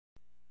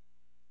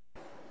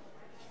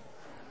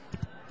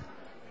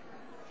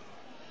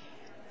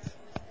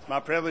My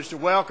privilege to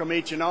welcome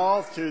each and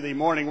all to the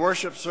morning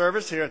worship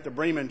service here at the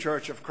Bremen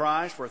Church of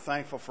Christ. We're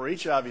thankful for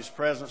each of you's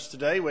presence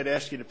today. We'd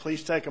ask you to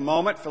please take a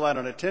moment, fill out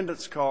an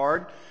attendance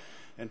card,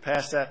 and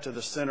pass that to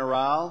the center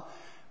aisle.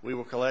 We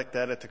will collect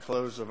that at the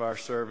close of our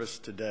service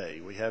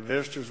today. We have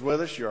visitors with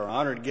us. You're our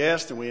honored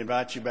guest, and we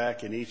invite you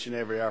back in each and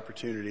every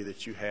opportunity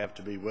that you have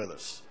to be with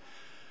us.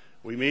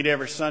 We meet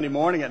every Sunday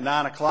morning at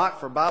 9 o'clock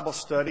for Bible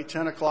study,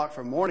 10 o'clock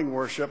for morning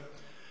worship,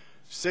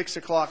 6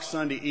 o'clock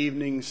Sunday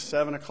evenings,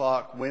 7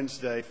 o'clock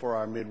Wednesday for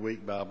our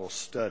midweek Bible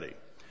study.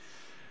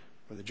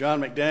 Brother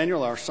John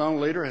McDaniel, our song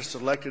leader, has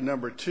selected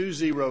number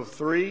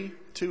 203.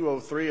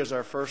 203 is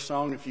our first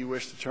song. If you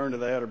wish to turn to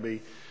that or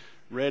be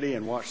ready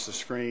and watch the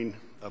screen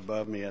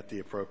above me at the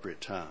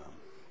appropriate time.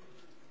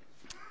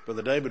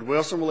 Brother David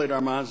Wilson will lead our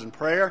minds in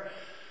prayer.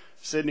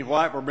 Sidney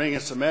White will bring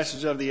us a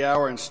message of the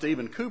hour, and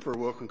Stephen Cooper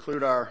will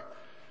conclude our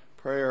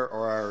prayer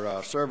or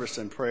our service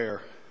in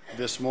prayer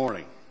this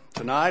morning.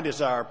 Tonight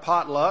is our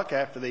potluck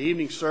after the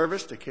evening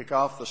service to kick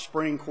off the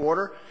spring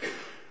quarter,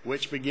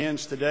 which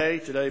begins today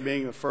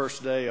being the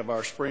first day of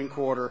our spring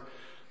quarter.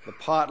 The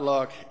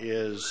potluck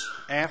is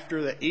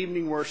after the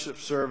evening worship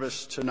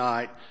service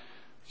tonight,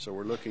 so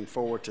we're looking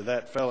forward to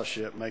that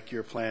fellowship. Make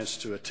your plans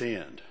to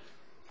attend.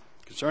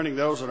 Concerning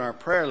those on our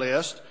prayer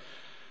list,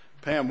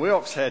 Pam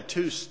Wilkes had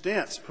 2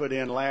 stents put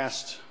in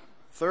last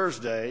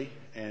Thursday,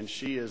 and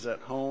she is at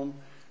home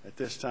at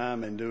this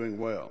time and doing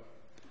well,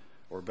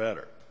 or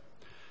better.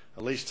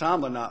 Elise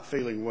Tomlin not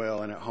feeling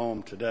well and at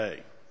home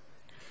today.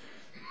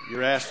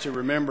 You're asked to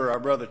remember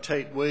our brother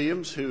Tate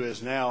Williams, who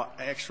is now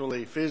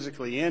actually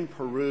physically in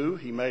Peru.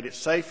 He made it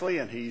safely,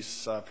 and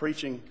he's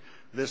preaching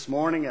this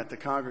morning at the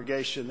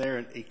congregation there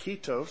in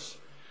Iquitos,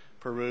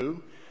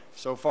 Peru.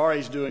 So far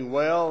he's doing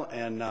well,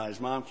 and his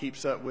mom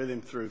keeps up with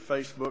him through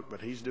Facebook, but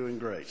he's doing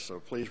great,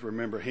 so please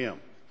remember him.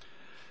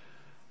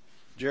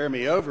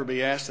 Jeremy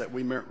Overby asked that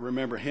we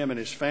remember him and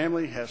his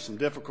family. He has some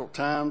difficult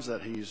times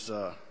that he's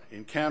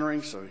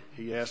encountering, so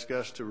he asked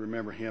us to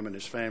remember him and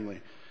his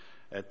family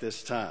at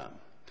this time.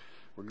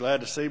 We're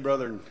glad to see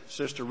Brother and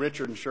Sister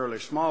Richard and Shirley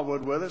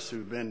Smallwood with us,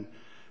 who've been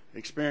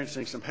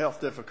experiencing some health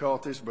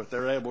difficulties, but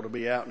they're able to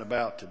be out and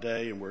about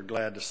today, and we're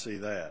glad to see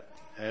that.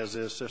 As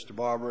is Sister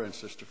Barbara and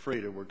Sister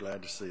Frida. We're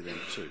glad to see them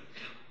too.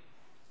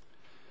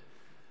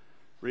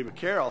 Reba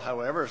Carroll,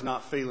 however, is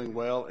not feeling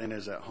well and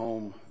is at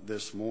home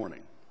this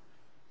morning.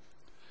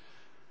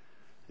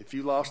 If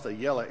you lost a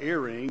yellow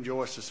earring,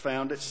 Joyce has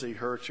found it. See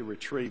her to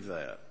retrieve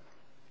that.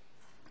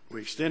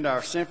 We extend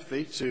our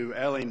sympathy to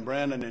Eileen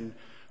Brandon and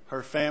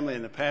her family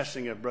in the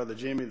passing of Brother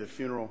Jimmy, the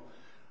funeral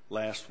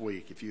last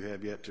week. If you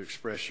have yet to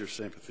express your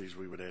sympathies,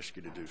 we would ask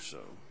you to do so.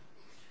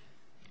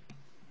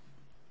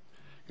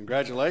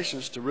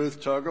 Congratulations to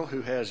Ruth Tuggle,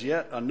 who has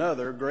yet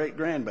another great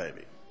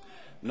grandbaby.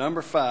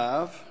 Number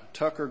 5,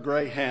 Tucker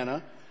Gray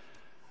Hannah,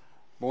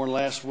 born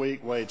last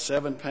week, weighed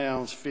 7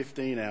 pounds,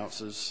 15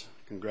 ounces.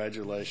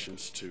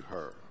 Congratulations to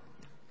her.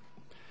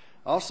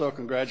 Also,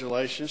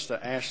 congratulations to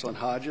Ashlyn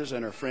Hodges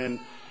and her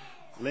friend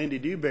Lindy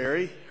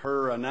Dewberry.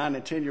 Her 9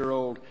 and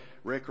 10-year-old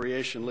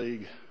Recreation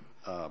League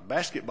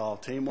basketball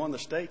team won the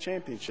state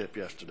championship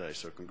yesterday,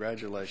 so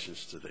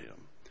congratulations to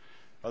them.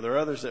 Are there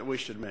others that we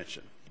should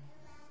mention?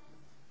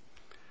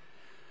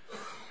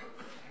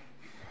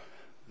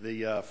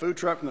 The food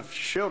truck from the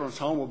children's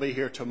home will be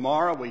here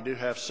tomorrow. We do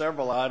have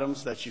several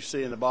items that you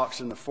see in the box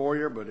in the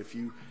foyer, but if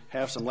you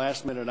have some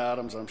last-minute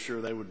items, I'm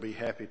sure they would be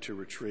happy to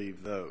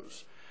retrieve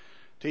those.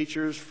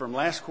 Teachers, from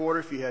last quarter,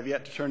 if you have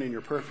yet to turn in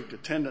your perfect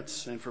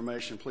attendance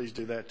information, please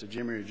do that to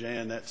Jimmy or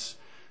Jan. That's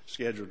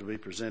scheduled to be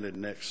presented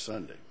next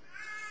Sunday.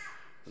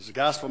 There's a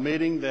gospel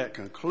meeting that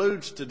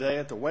concludes today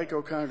at the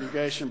Waco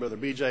congregation. Brother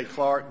B.J.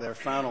 Clark, their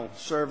final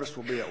service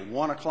will be at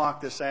 1 o'clock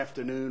this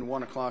afternoon.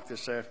 1 o'clock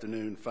this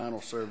afternoon, final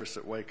service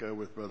at Waco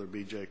with Brother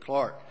B.J.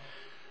 Clark.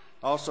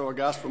 Also a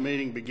gospel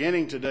meeting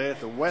beginning today at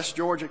the West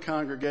Georgia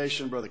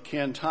congregation. Brother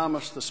Ken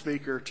Thomas, the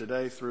speaker,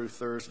 today through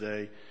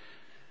Thursday.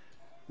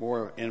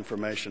 More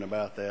information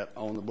about that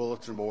on the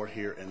bulletin board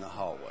here in the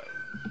hallway.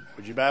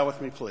 Would you bow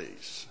with me,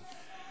 please?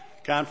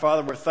 Kind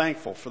Father, we're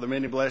thankful for the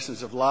many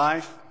blessings of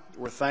life.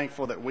 We're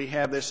thankful that we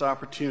have this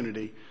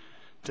opportunity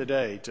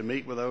today to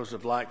meet with those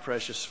of like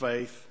precious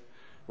faith.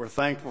 We're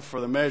thankful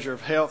for the measure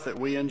of health that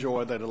we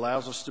enjoy that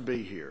allows us to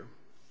be here.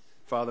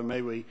 Father,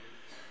 may we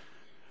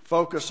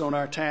focus on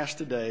our task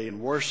today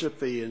and worship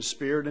Thee in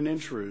spirit and in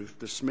truth.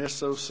 Dismiss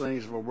those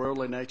things of a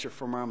worldly nature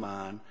from our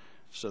mind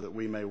so that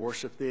we may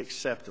worship Thee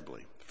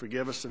acceptably.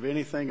 Forgive us of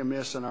anything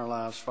amiss in our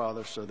lives,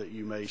 Father, so that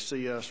You may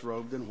see us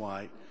robed in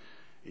white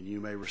and You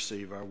may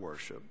receive our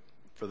worship.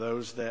 For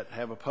those that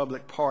have a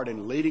public part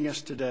in leading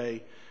us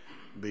today,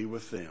 be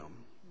with them.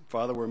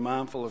 Father, we're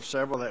mindful of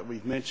several that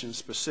we've mentioned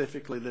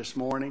specifically this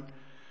morning.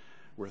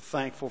 We're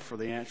thankful for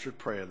the answered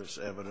prayer that's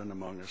evident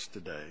among us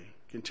today.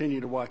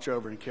 Continue to watch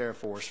over and care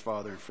for us,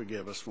 Father, and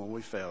forgive us when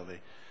we fail Thee.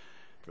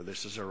 For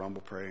this is our humble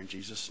prayer in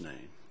Jesus'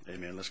 name.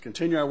 Amen. Let's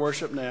continue our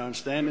worship now and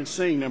stand and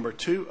sing number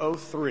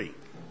 203.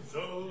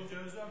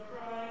 Soldiers of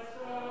Christ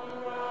arise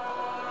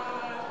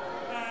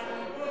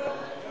and put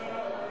your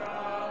armor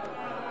on.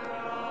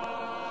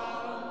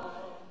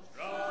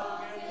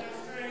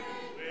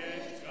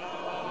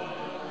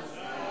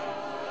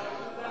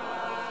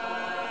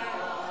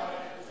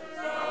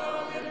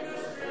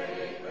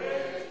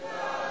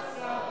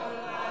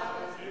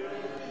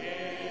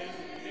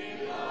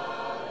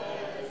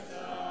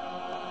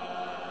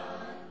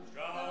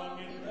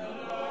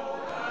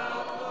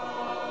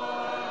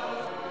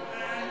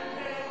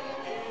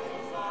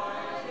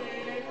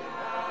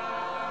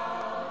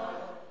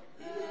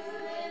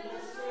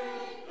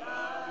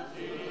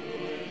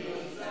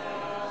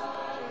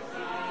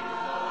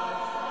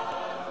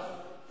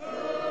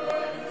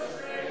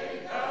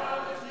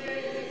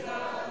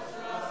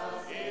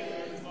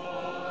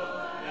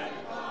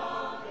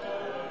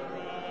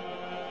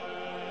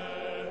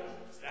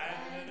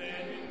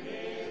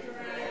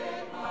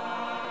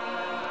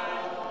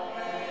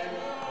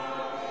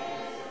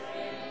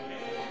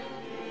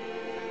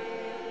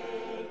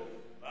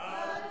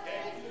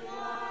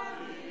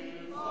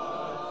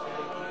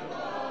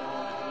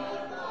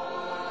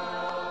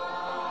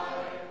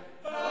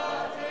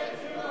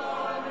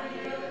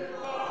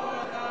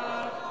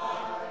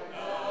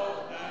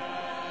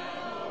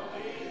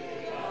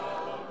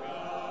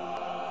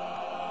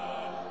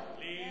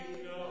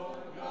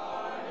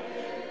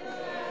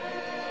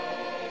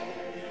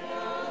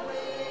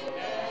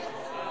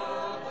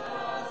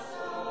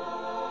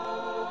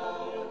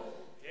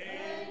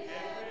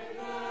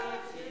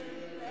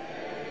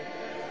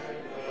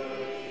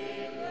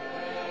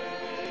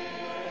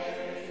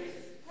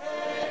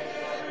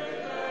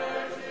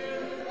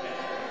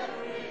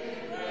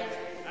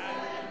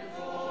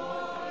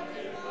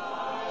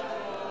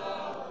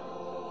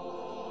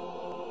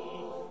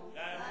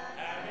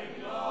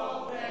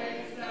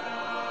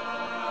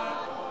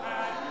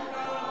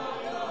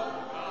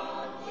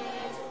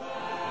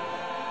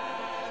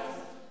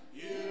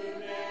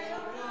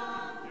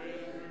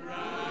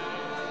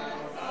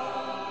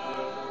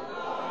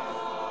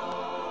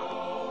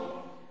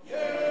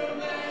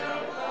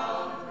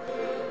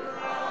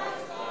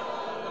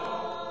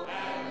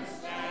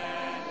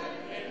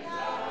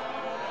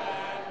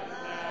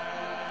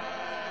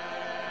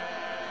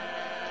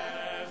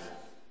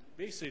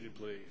 seated,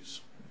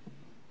 please.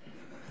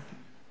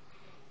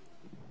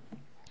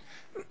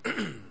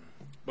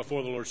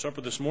 Before the Lord's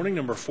Supper this morning,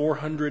 number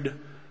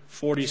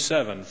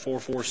 447,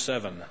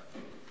 447.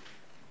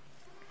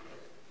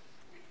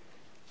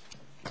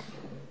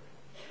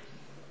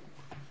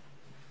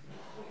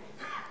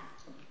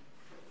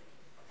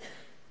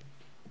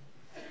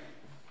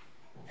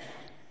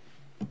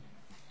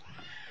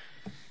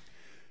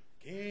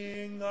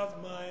 King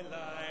of my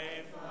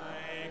life,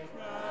 I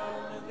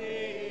crown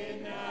thee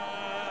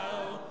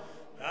now,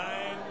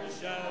 thine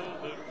shall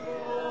the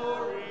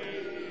glory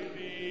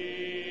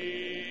be,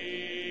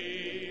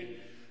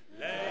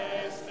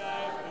 lest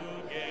I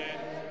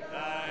forget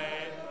thy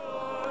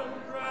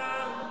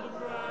thorn-crowned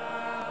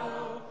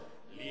brow,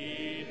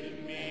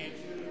 lead me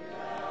to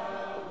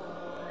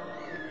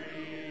Calvary,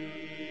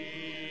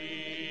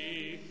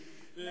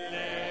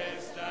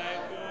 lest I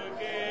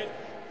forget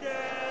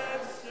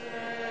death's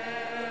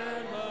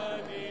ceremony,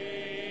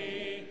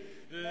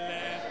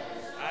 lest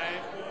I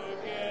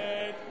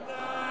forget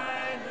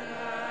thine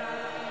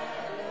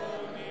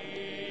agony,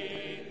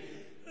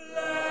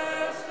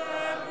 lest I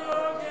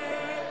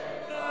forget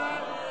thy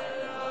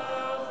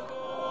love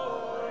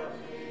for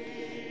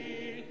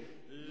me.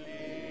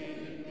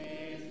 Lead me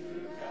to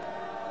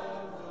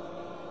Calvary.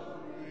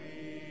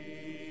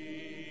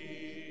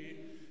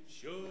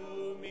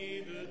 Show me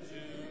the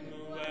tomb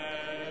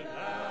where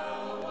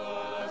thou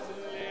wast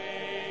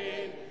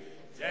laid,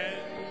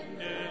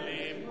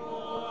 tenderly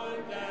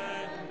mourned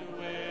and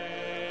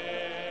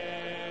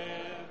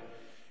wed.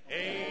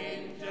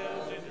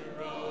 Angels in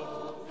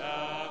robes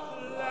of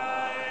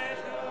light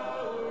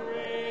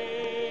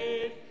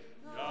arrayed,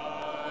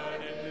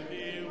 guarded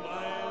thee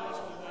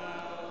whilst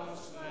thou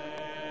slept.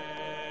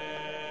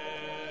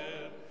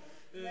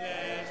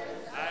 Lest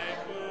I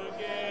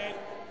forget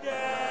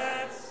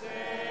death's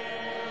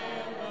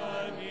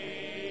ceremony,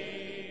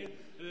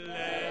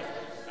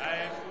 lest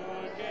I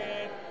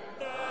forget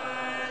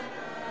thine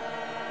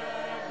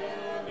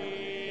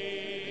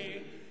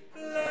agony,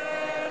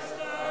 lest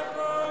I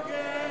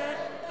forget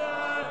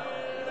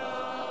thy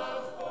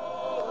love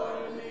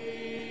for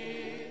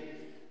me.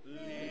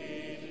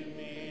 Lead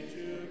me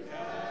to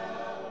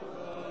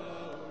Calvary.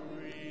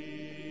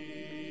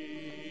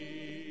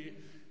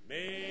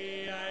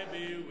 May I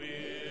be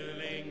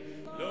willing,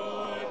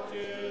 Lord,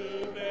 to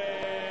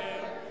bear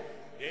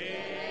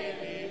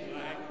daily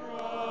my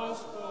cross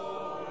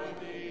for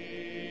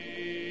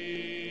thee,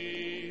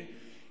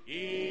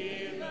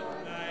 even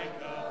thy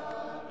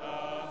cup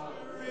of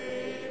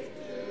grief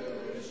to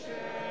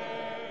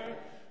share.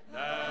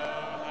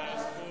 Thou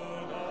hast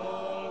borne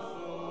all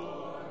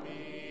for me.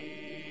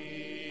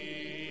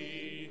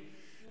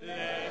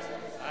 Lest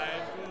I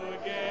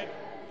forget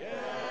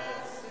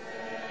death's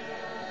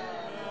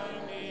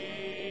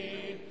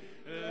ceremony,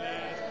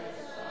 lest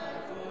I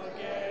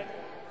forget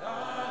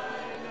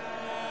thine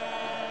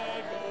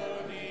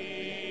agony,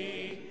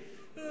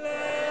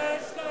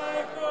 lest I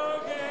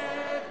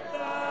forget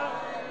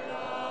thy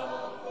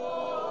love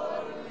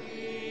for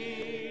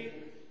me.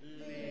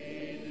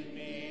 Lead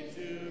me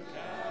to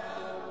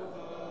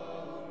Calvary.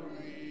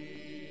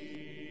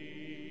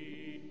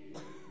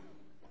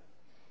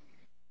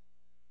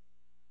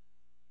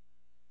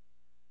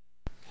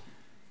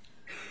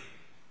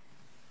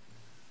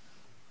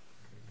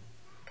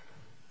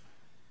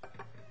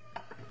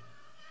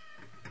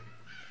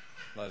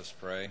 Let us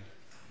pray.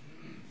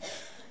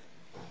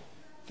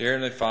 Dear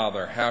Heavenly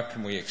Father, how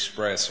can we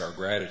express our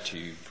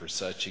gratitude for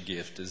such a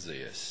gift as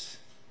this?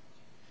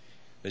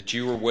 That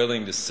you were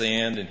willing to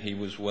send and he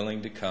was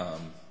willing to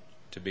come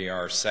to be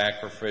our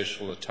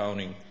sacrificial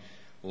atoning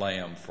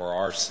lamb for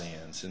our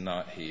sins and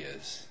not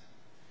his.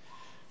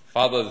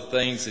 Father, the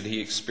things that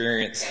he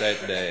experienced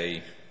that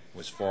day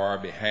was for our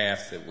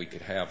behalf, that we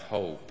could have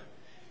hope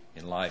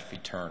in life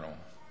eternal.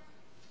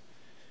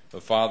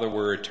 But Father,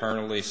 we're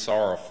eternally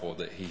sorrowful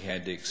that he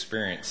had to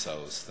experience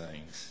those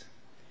things.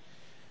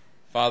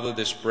 Father,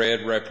 this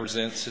bread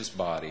represents his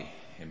body,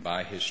 and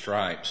by his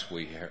stripes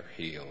we are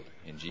healed.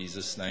 In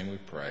Jesus' name we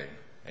pray.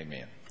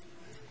 Amen.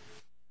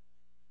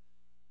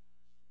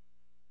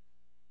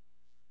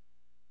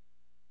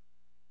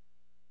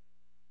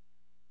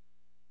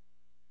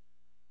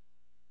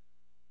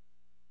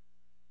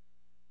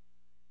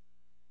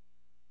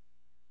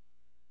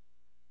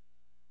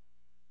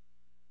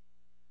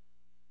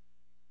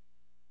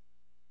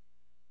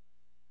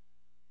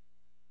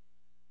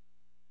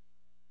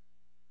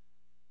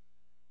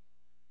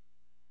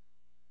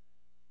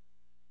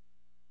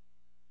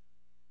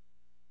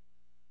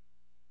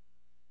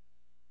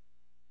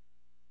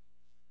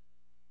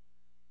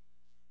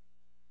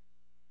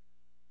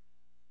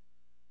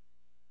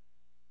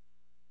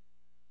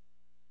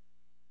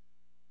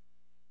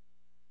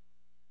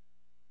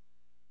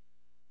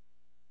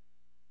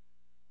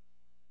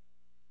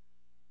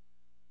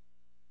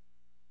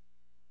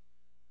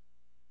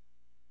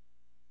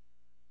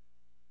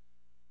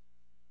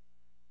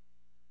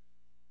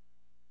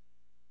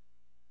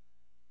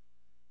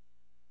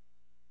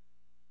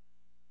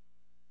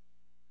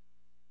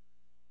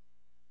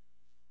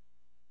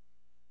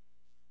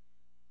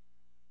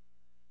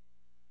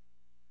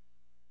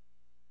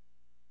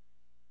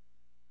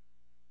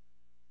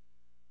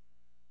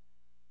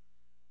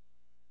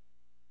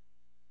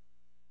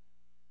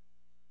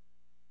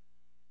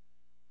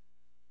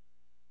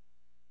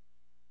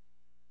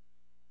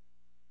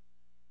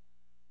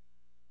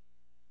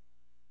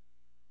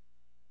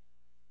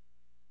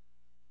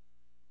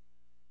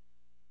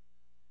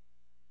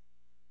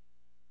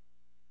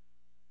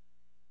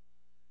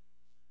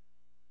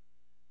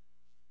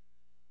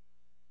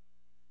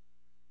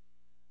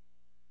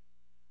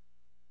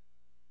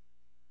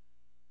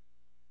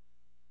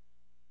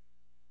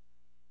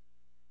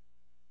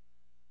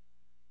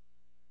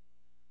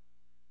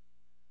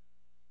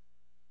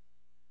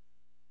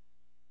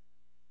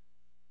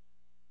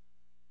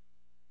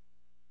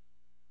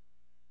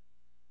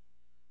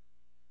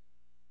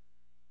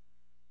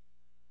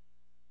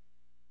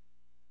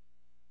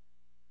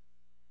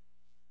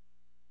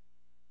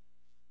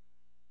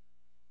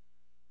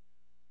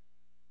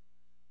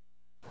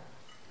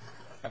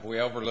 we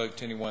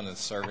overlooked anyone in the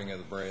serving of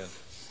the bread?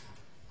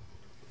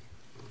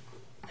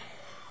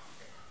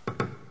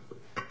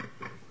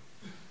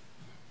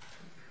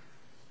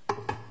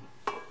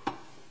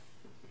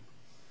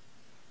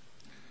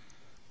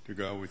 Dear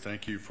God, we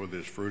thank you for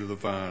this fruit of the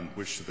vine,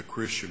 which to the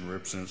Christian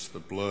represents the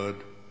blood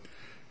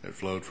that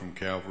flowed from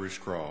Calvary's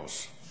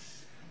cross.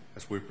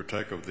 As we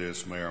partake of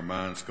this, may our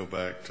minds go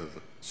back to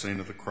the scene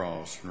of the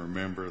cross and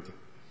remember the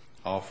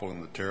awful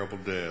and the terrible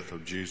death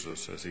of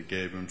Jesus as he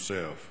gave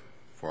himself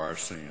for our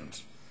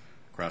sins.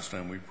 In Christ's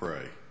name we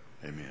pray.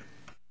 Amen.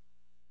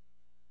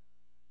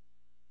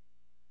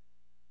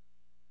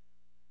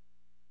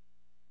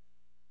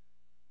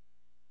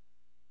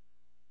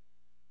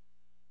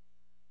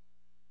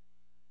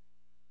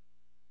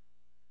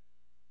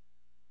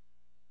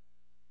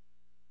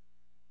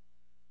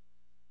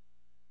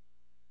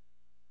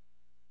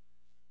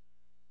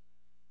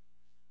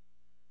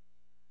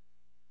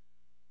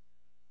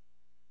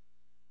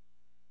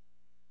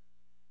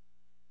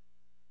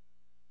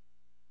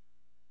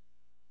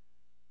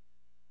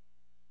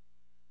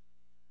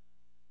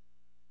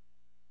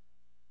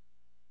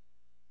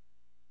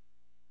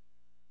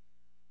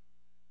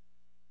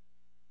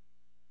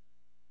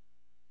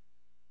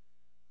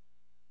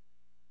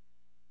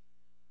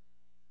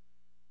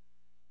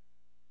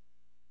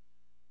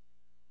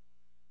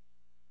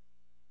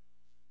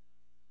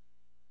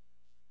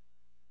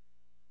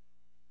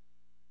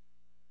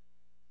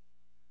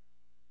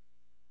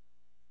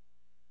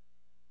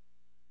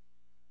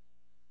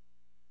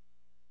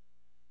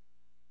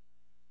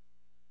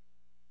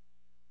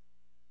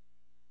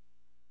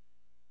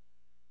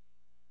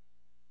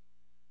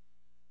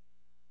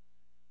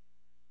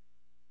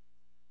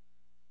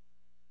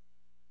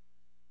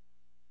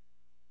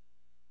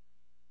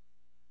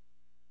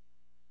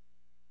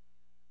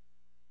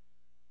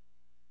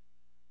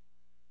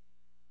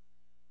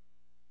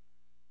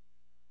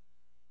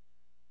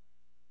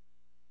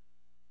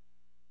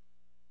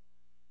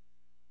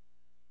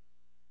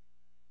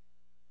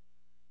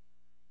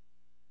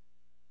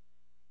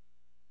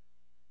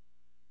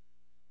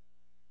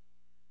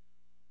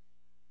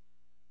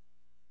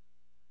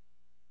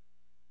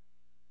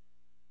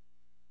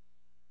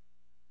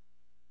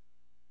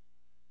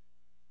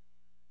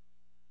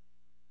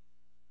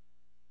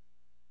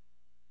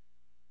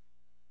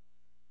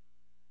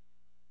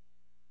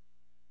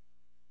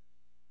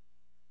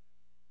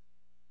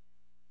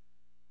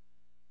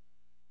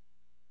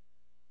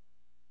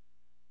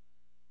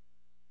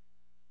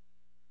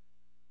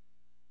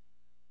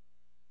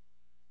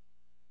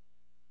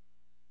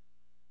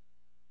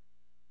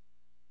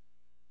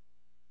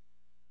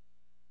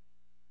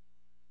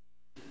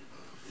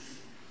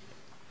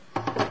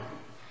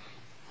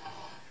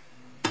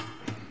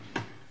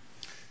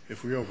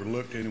 If we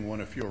overlooked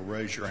anyone, if you'll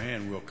raise your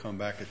hand, we'll come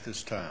back at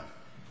this time.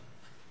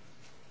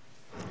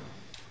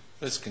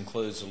 This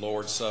concludes the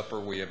Lord's Supper.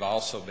 We have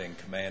also been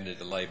commanded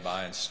to lay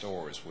by in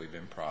store as we've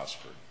been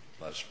prospered.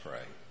 Let us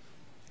pray.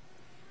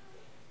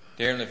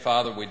 Dear Heavenly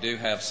Father, we do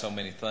have so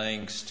many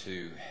things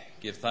to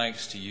give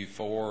thanks to you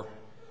for,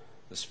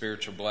 the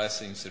spiritual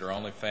blessings that are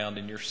only found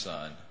in your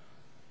Son.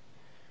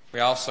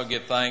 We also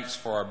give thanks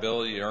for our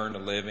ability to earn a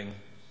living,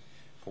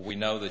 for we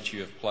know that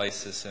you have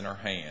placed this in our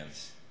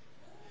hands.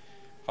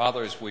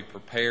 Father, as we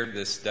prepare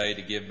this day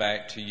to give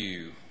back to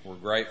you, we're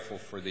grateful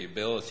for the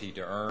ability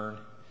to earn,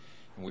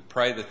 and we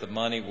pray that the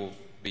money will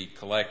be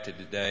collected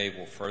today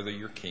will further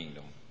your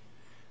kingdom.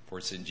 For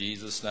it's in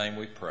Jesus' name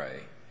we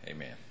pray.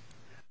 Amen.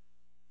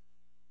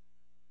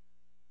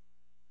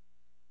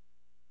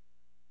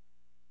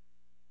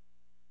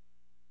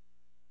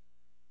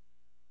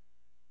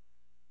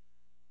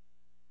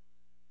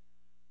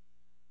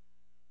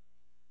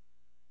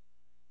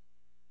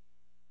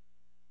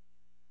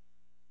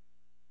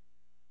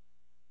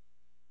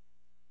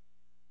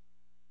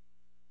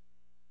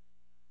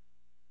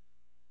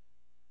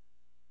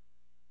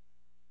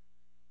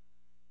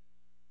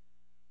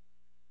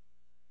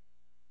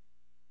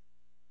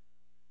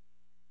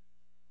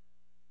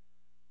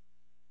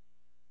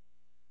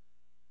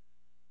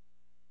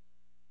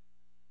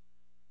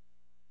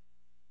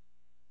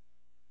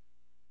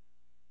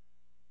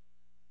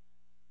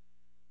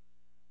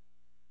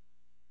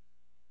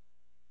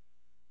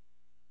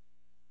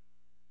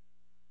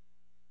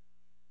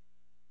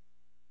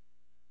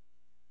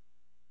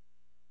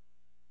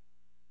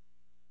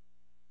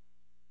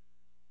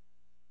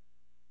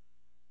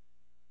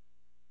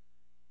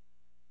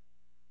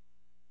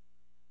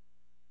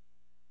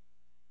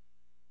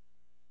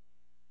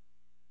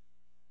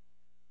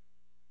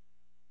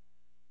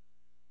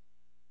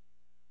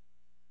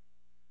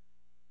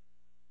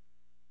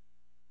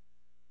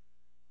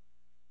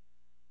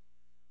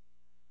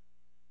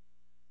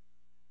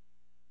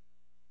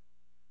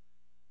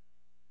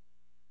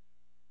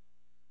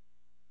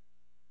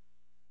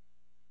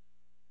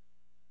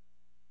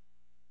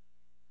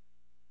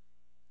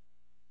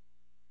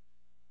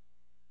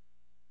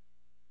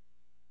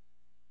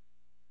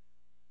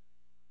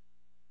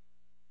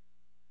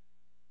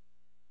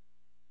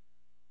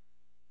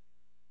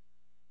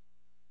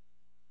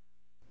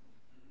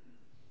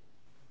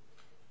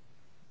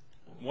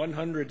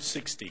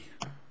 160.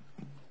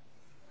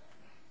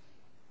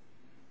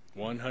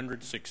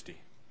 160.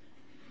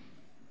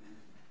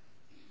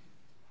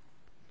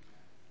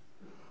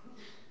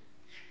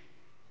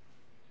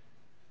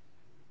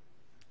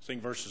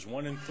 Sing verses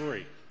 1 and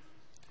 3.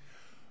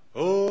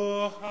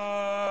 O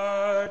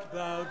heart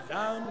bowed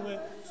down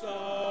with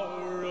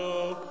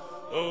sorrow,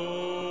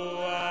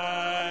 O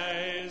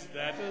eyes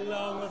that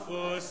long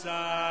for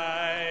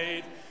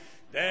sight,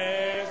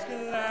 there's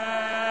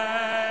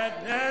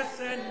gladness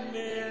and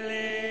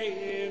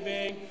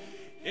believing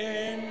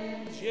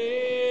in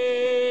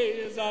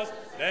Jesus,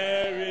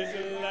 there is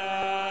light.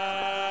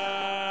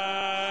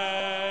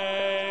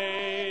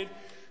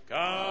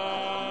 Come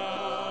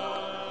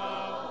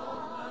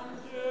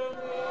unto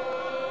me,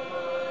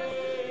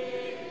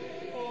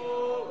 O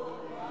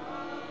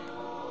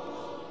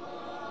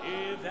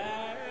ye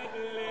that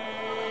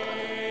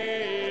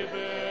labor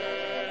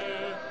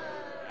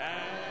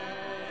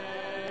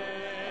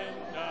and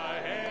are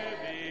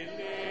heavy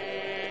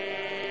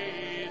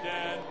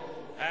laden,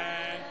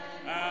 and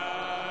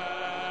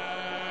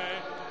I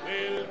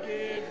will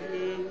give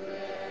you rest.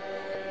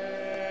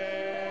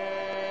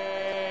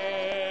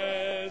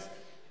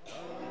 Take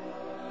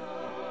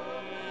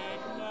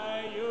my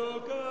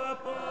yoke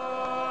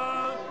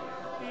upon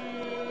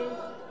you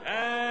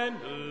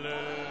and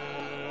learn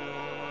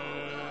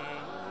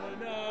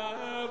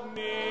of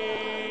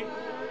me,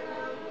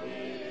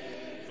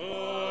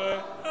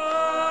 for I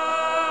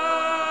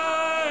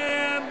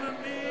am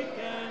meek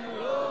and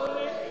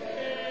lowly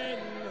in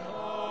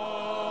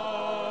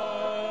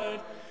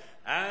heart,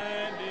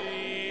 and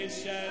ye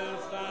shall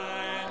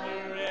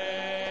find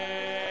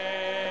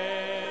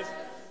rest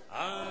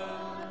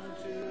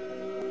unto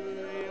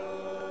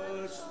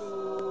your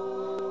souls.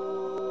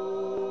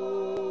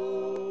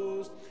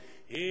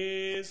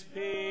 His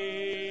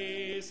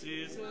peace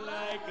is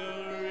like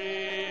a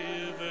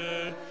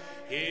river,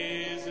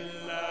 His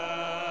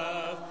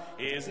love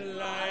is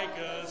like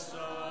a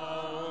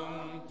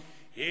song,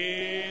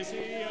 His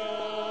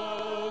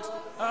yokes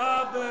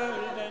are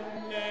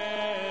burden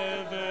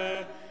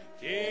never,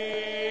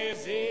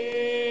 'tis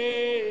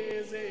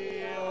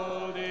easy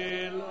all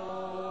day long.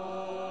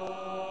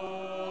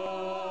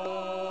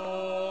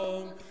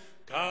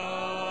 Come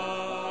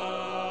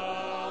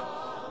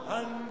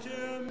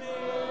unto me,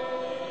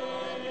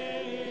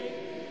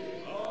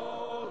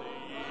 all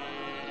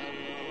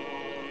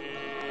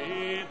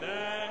ye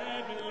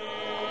that labor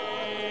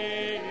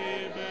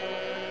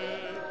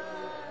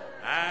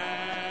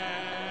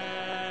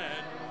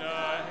and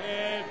are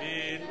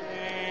heavy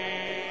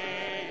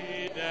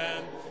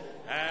laden,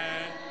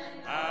 and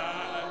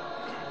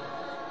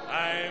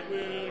I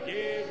will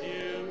give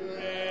you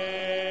rest.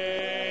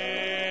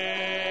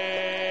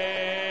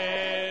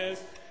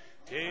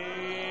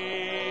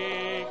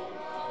 Take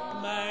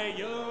my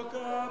yoke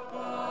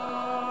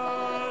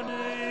upon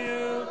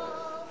you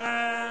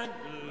and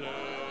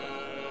learn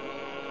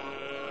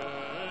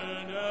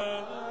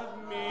of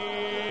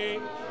me,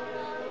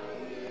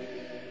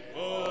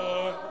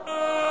 for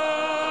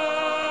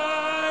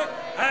I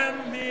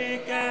am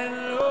meek and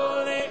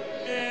lowly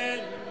in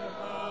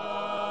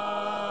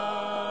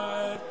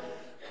heart,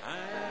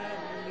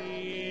 and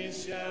ye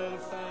shall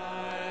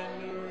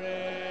find rest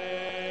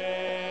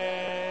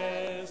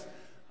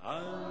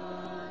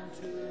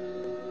unto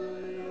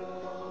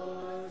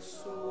your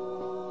soul.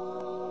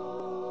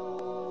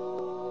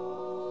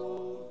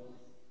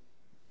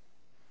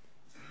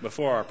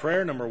 Before our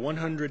prayer, number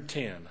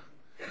 110.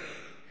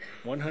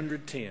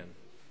 110.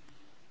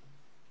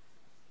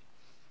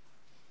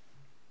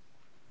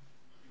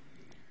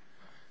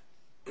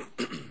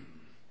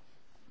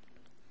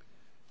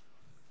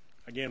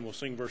 Again, we'll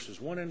sing verses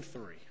 1 and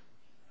 3.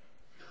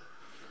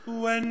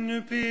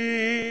 When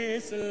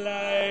peace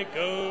like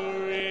a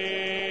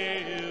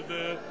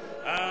river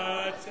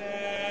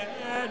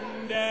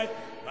attended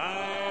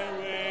my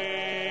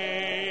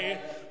way,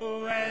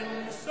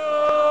 when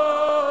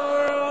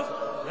sorrows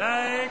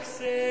like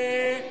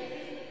sea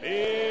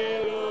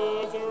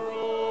billows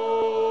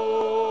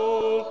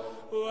roll,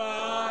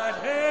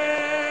 whatever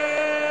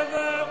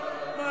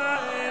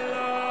my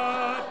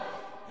lot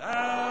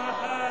thou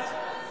hast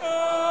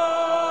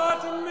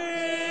taught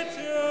me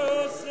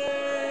to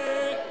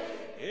say,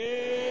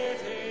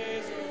 it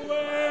is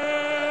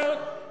well,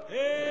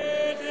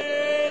 it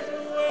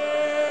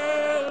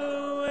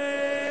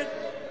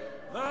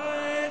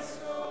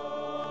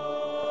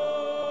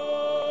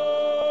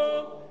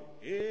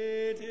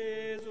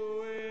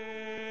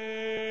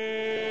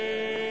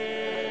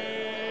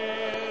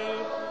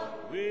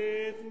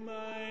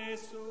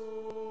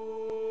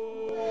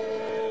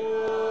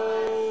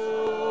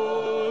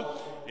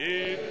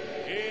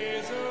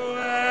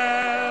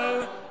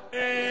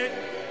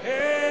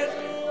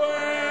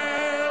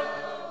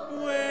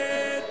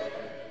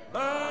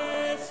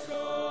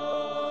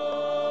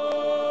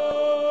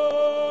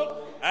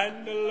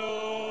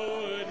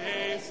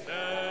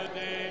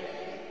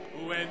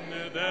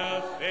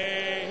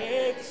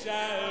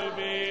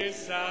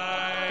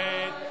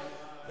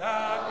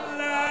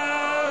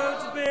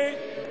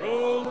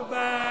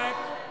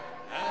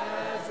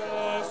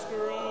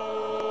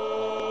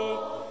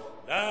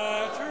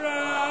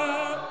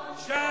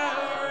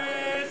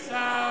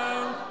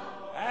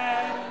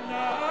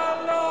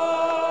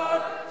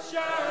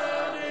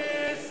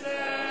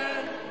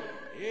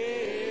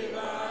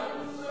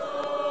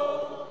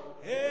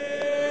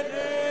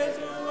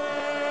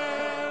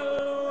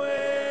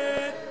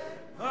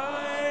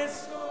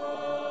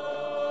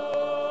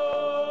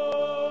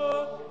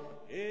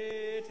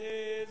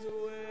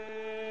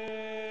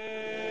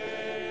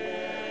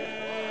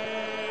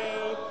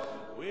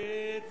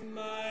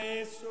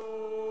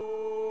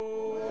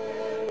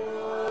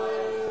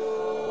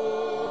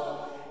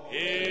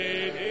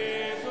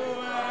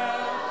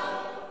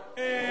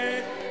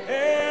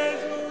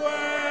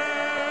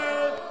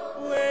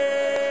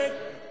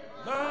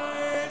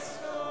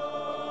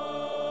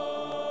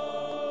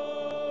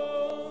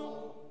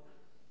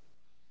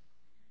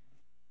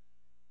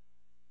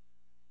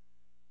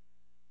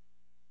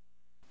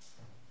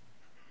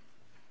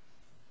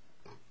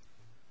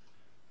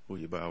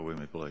bow with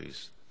me,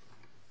 please?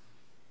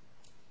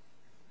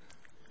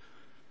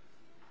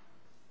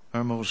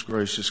 Our most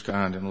gracious,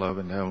 kind, and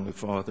loving Heavenly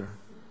Father,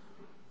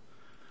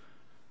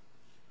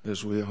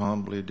 as we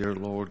humbly, dear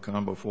Lord,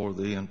 come before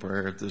Thee in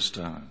prayer at this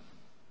time,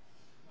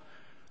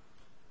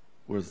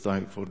 we're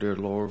thankful, dear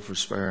Lord, for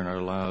sparing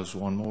our lives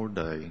one more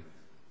day,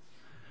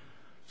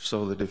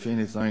 so that if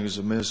anything is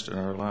amiss in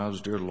our lives,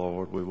 dear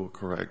Lord, we will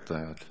correct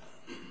that,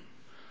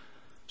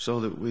 so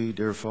that we,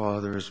 dear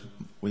Father,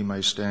 we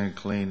may stand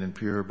clean and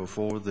pure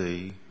before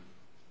Thee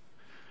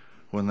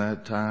when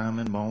that time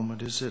and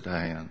moment is at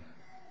hand.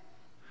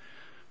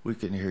 We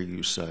can hear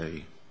You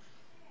say,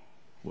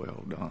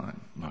 "Well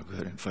done, my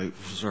good and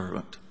faithful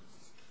servant."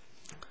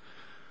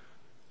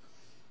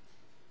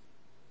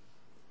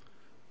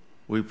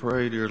 We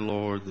pray, dear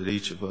Lord, that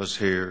each of us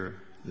here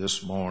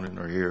this morning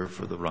are here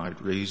for the right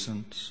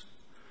reasons,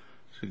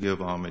 to give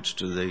homage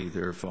to Thee,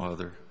 dear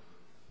Father,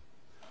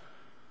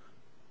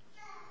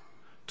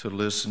 to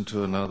listen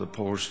to another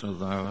portion of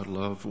Thy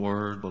beloved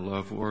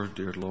word,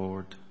 dear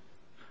Lord,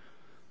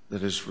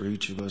 that is for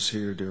each of us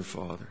here, dear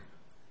Father.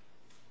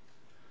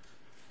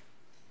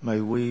 May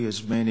we,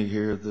 as many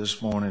here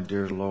this morning,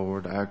 dear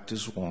Lord, act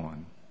as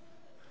one,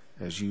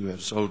 as You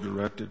have so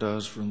directed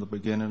us from the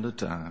beginning of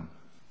time,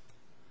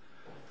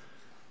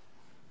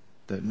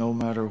 that no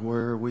matter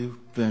where we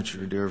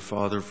venture, dear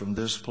Father, from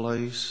this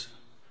place,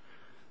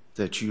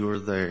 that You are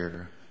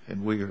there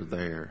and we are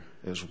there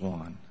as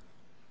one.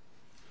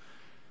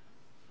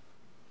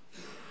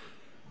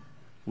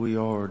 We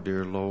are,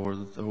 dear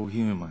Lord, though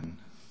human,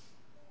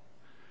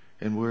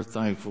 and we're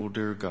thankful,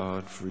 dear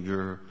God, for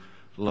Your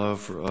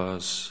love for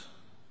us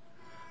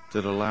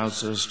that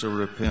allows us to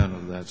repent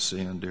of that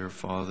sin, dear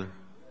Father.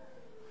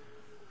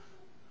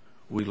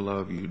 We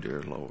love You,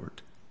 dear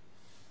Lord,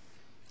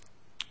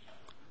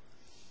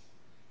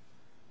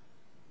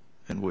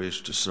 and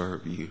wish to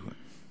serve You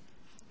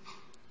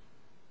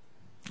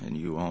and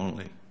You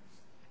only.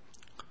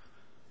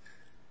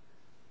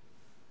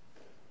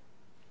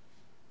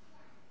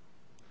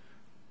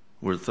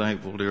 We're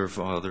thankful, dear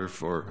Father,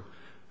 for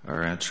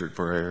our answered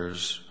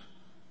prayers.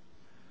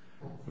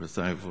 We're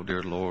thankful,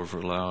 dear Lord, for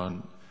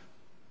allowing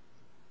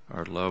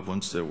our loved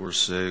ones that were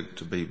sick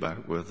to be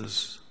back with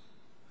us.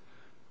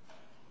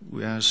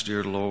 We ask,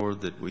 dear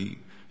Lord, that we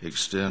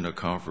extend a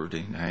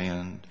comforting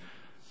hand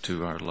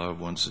to our loved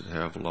ones that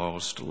have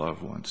lost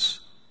loved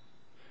ones.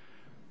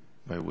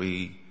 May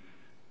we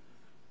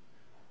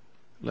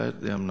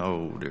let them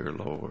know, dear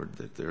Lord,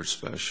 that they're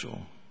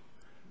special,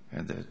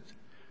 and that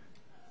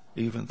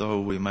even though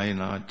we may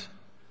not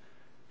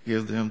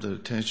give them the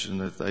attention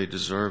that they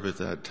deserve at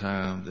that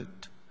time,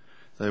 that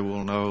they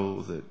will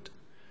know that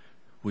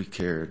we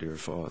care, dear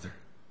Father.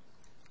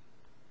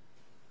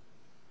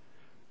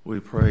 We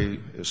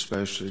pray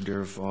especially,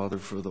 dear Father,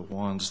 for the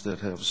ones that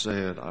have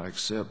said, "I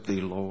accept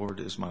Thee, Lord,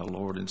 as my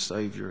Lord and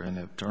Savior," and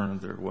have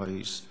turned their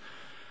ways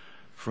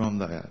from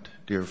that,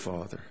 dear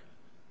Father.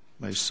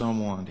 May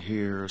someone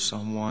here,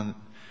 someone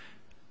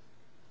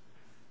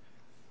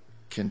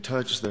can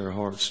touch their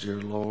hearts,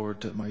 dear Lord,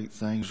 to make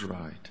things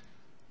right.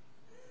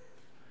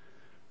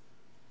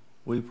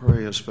 We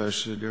pray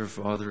especially, dear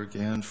Father,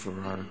 again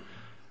for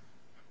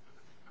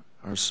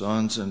our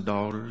sons and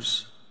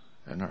daughters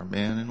and our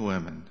men and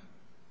women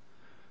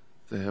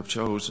that have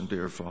chosen,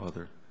 dear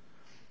Father,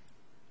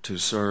 to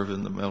serve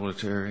in the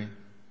military.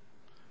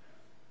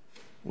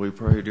 We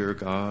pray, dear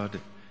God,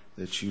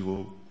 that You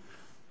will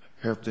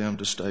help them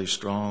to stay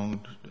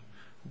strong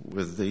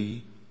with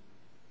Thee,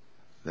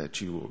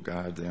 that You will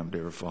guide them,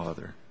 dear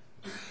Father.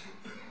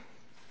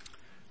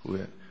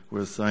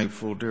 We're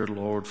thankful, dear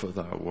Lord, for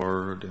Thy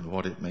word and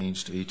what it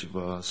means to each of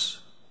us.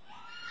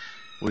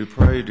 We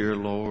pray, dear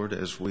Lord,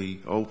 as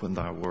we open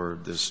Thy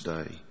word this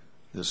day,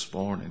 this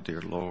morning,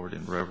 dear Lord,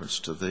 in reverence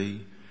to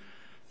Thee,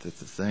 that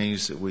the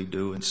things that we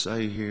do and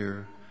say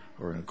here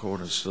are in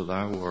accordance to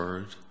Thy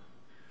word,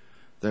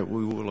 that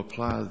we will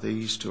apply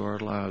these to our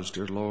lives,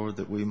 dear Lord,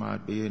 that we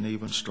might be an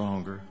even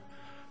stronger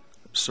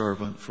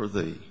servant for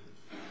Thee.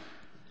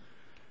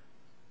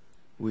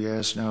 We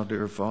ask now,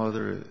 dear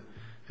Father,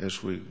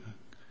 as we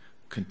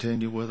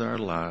continue with our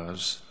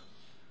lives,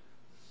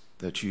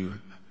 that You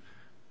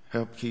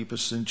help keep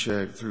us in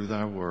check through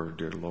Thy word,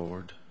 dear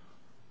Lord,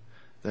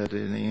 that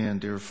in the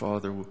end, dear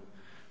Father,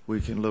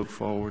 we can look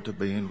forward to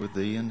being with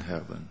Thee in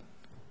heaven.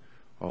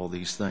 All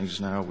these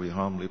things now we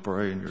humbly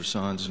pray in Your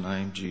Son's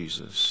name,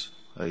 Jesus.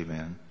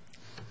 Amen.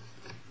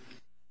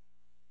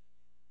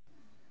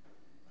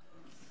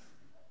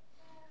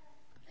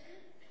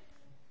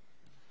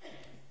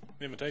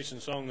 The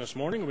invitation song this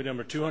morning will be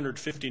number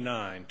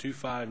 259,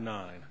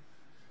 259.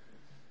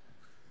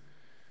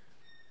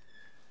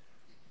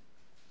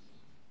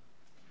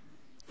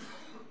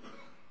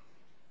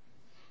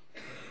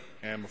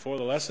 And before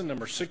the lesson,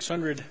 number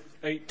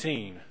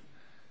 618,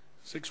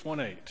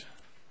 618.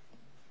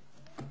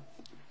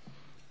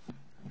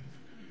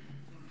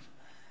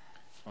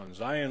 On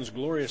Zion's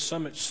glorious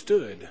summit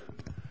stood.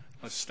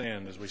 Let's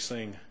stand as we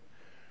sing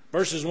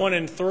verses 1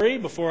 and 3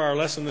 before our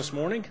lesson this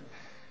morning,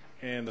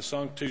 and the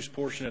Sanctus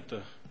portion at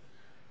the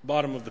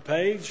bottom of the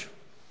page.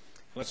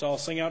 Let's all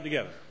sing out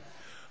together.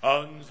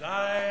 On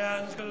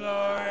Zion's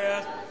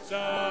glorious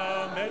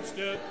summit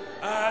stood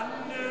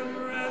and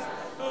numerous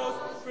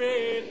hosts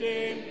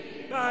redeemed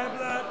by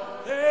blood.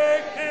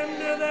 They came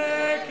to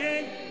their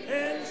King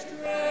in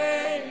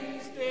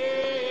strains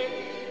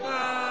divine.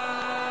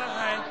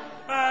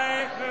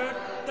 I heard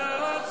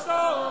the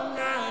song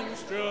and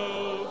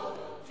strove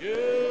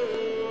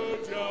to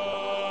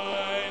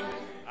join.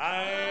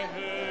 I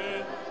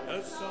heard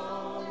the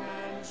song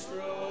and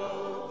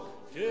strove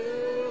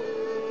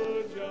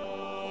to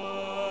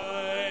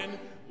join.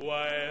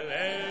 While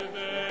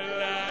everlasting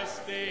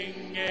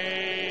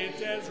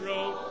ages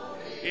roll,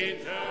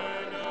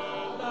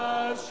 eternal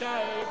love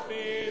shall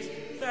feast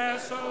their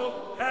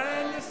soul,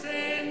 and the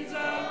sins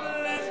of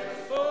bliss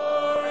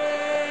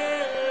forever.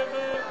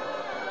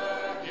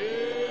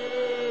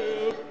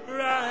 You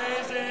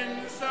rise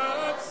in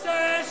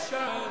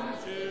succession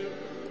to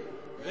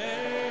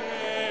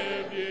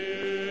their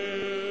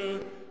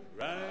view.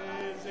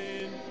 Rise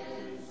in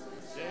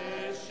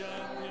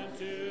succession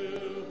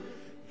to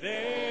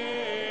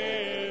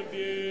their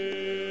view.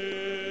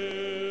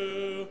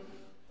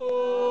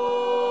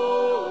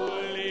 Holy,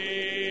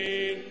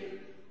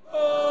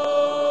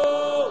 holy,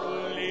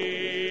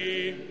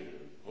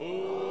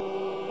 holy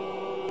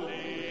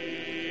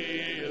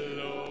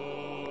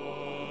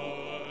Lord,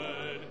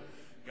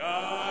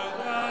 God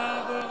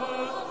of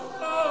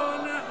hosts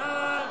on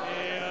high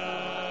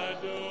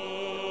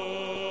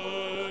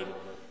adored,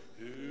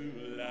 who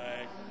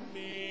like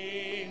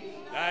me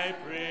thy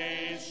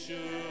praise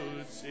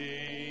should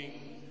sing,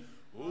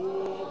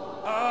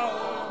 O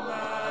Almighty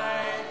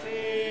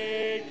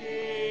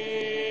King.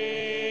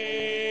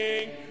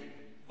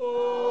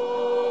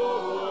 Holy,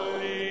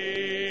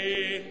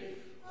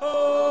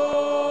 holy,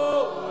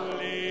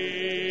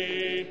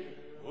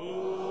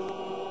 holy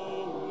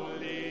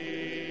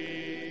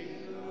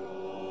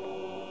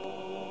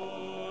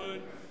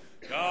Lord,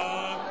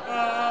 God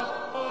of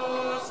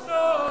hosts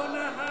on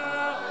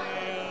high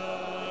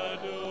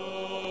adored.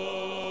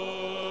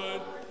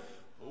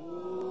 Holy,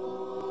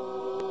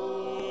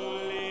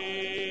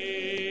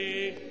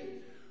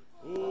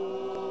 holy,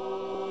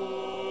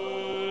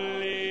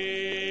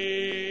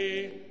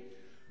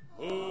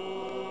 holy.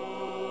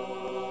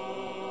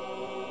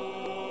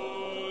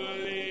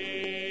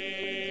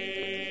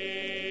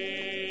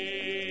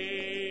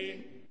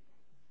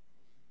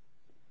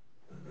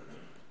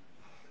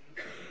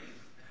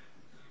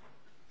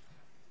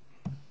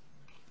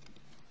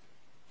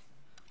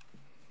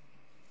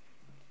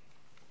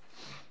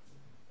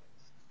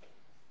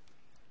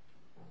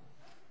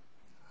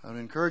 I would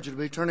encourage you to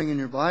be turning in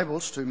your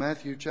Bibles to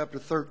Matthew chapter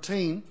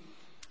 13.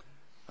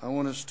 I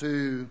want us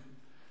to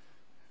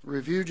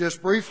review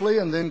just briefly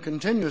and then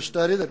continue a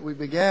study that we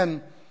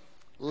began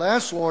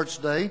last Lord's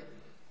Day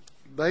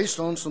based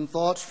on some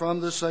thoughts from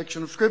this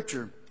section of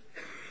Scripture.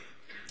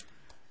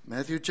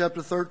 Matthew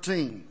chapter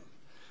 13.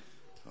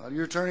 While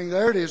you're turning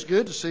there, it is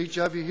good to see each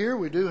of you here.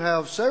 We do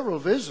have several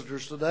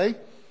visitors today,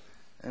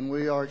 and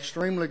we are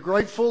extremely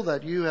grateful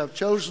that you have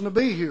chosen to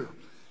be here.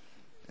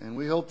 And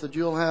we hope that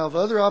you'll have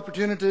other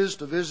opportunities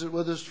to visit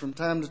with us from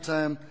time to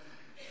time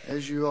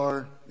as you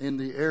are in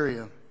the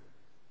area.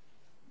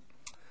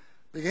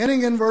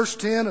 Beginning in verse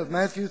 10 of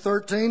Matthew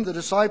 13, the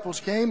disciples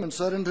came and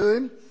said unto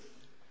him,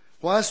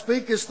 Why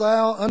speakest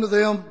thou unto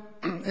them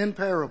in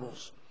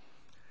parables?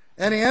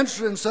 And he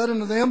answered and said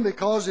unto them,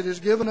 Because it is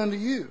given unto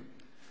you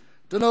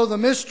to know the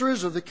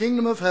mysteries of the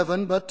kingdom of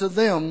heaven, but to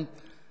them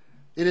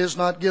it is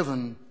not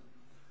given.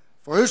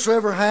 For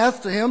whosoever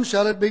hath, to him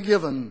shall it be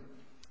given.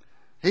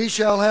 He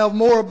shall have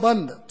more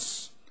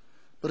abundance.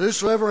 But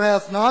whosoever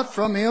hath not,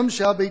 from him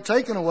shall be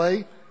taken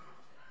away,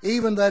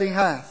 even that he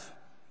hath.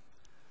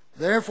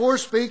 Therefore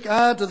speak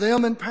I to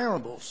them in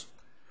parables,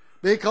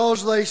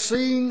 because they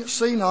seeing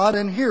see not,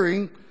 and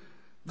hearing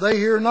they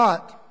hear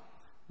not,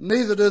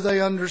 neither do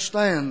they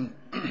understand.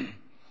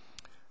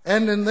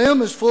 And in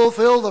them is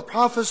fulfilled the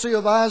prophecy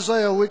of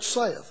Isaiah, which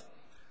saith,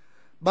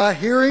 By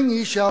hearing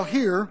ye shall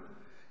hear,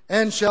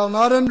 and shall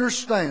not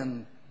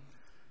understand,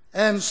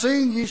 and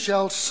seeing ye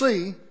shall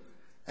see,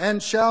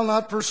 and shall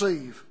not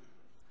perceive.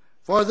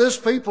 For this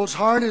people's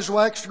heart is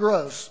waxed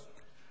gross,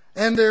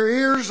 and their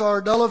ears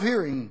are dull of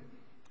hearing,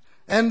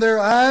 and their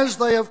eyes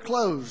they have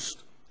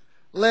closed,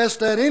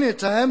 lest at any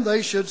time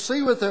they should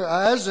see with their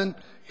eyes, and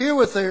hear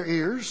with their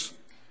ears,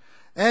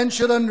 and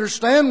should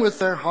understand with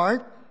their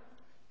heart,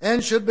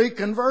 and should be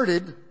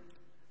converted,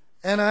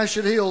 and I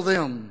should heal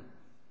them.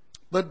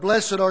 But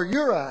blessed are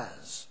your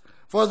eyes,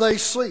 for they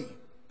see,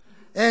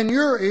 and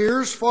your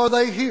ears, for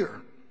they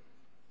hear.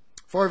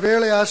 For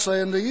verily I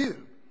say unto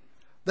you,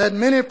 that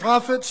many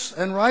prophets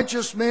and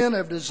righteous men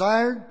have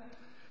desired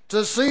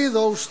to see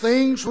those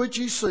things which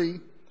ye see,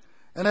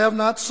 and have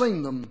not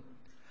seen them,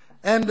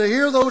 and to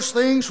hear those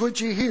things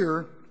which ye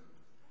hear,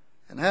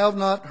 and have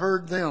not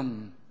heard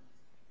them.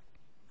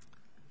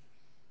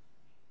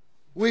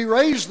 We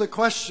raised the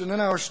question in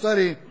our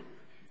study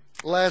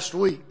last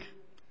week,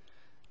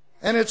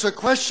 and it's a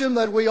question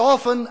that we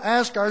often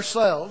ask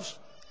ourselves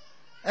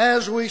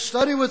as we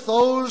study with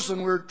those,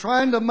 and we're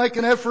trying to make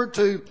an effort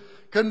to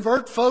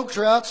convert folks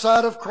who are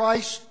outside of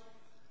Christ,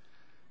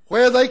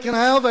 where they can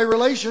have a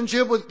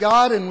relationship with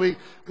God, and we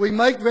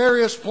make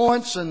various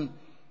points, and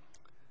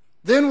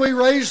then we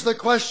raise the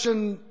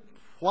question,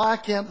 why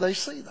can't they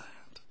see that?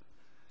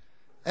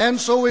 And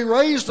so we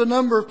raised a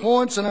number of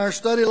points in our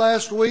study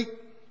last week.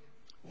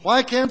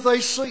 Why can't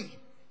they see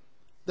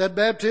that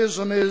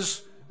baptism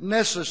is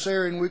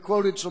necessary? And we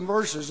quoted some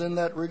verses in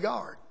that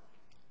regard.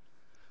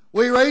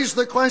 We raised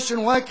the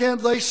question, why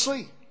can't they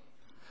see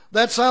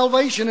that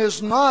salvation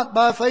is not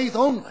by faith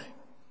only?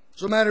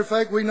 As a matter of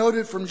fact, we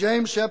noted from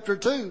James chapter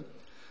 2,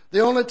 the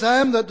only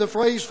time that the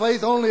phrase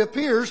faith only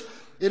appears,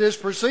 it is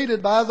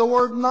preceded by the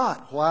word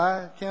not.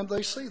 Why can't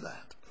they see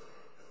that?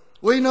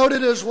 We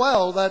noted as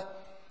well that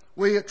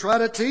we try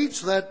to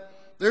teach that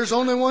there's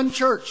only one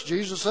church.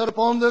 Jesus said,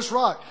 upon this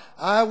rock,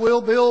 I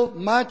will build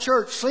my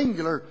church,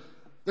 singular.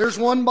 There's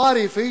one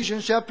body,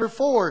 Ephesians chapter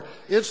 4.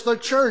 It's the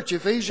church,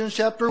 Ephesians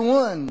chapter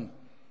 1.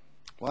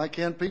 Why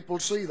can't people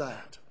see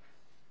that?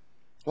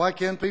 Why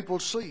can't people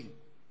see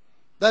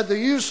that the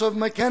use of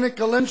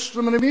mechanical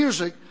instrument of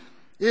music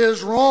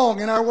is wrong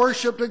in our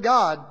worship to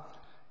God?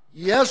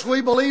 Yes,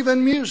 we believe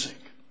in music,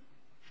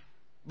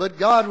 but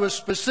God was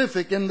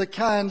specific in the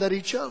kind that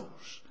He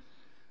chose,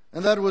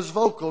 and that was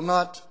vocal,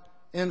 not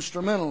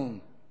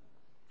instrumental.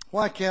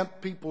 Why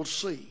can't people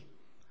see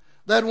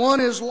that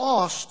one is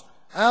lost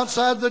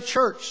outside the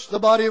church, the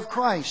body of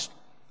Christ?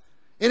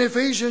 In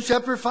Ephesians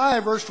chapter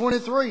 5, verse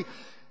 23,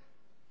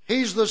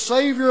 He's the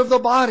Savior of the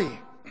body.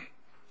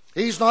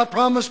 He's not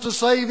promised to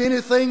save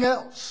anything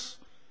else.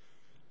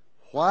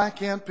 Why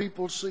can't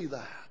people see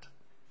that?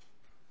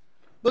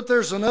 But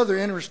there's another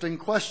interesting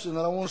question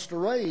that I want us to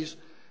raise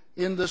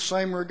in this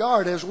same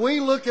regard. As we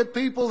look at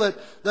people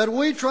that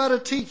we try to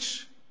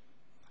teach,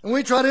 and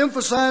we try to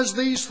emphasize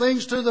these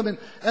things to them,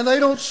 and they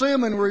don't see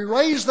them, and we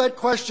raise that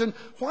question,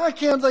 why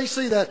can't they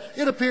see that?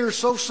 It appears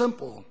so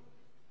simple.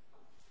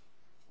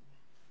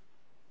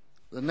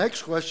 The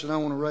next question I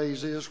want to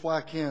raise is,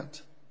 why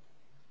can't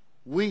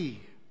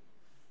we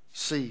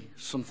see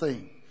some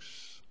things?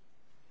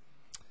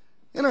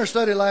 In our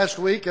study last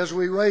week, as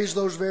we raised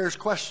those various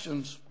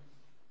questions,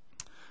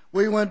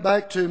 we went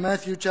back to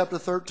Matthew chapter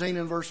 13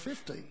 and verse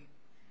 15.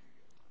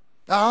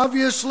 Now,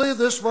 obviously,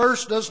 this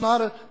verse does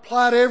not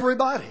apply to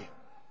everybody.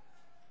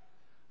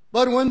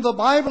 But when the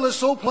Bible is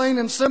so plain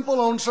and simple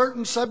on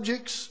certain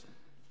subjects,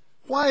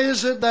 why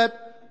is it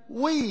that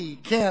we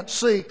can't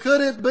see?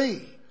 Could it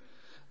be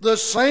the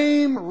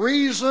same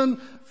reason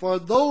for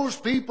those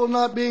people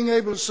not being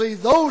able to see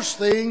those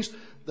things,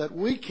 that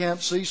we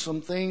can't see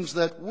some things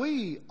that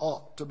we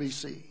ought to be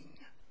seeing?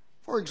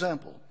 For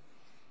example,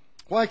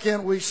 why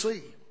can't we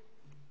see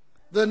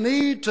the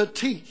need to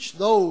teach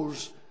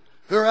those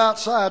who are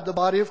outside the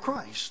body of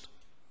Christ?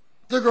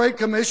 The Great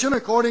Commission,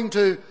 according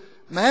to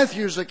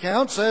Matthew's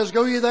account, says,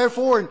 "Go ye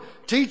therefore and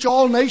teach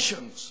all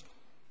nations,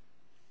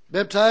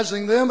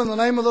 baptizing them in the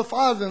name of the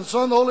Father and the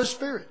Son and the Holy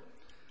Spirit,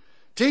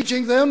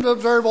 teaching them to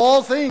observe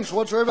all things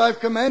whatsoever I've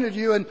commanded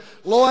you, and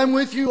lo, I'm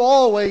with you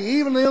always,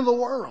 even in the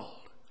world."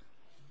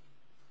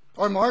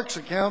 Or Mark's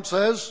account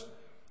says,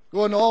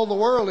 "Go into all the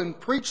world and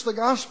preach the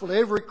gospel to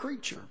every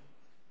creature.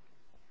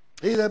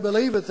 He that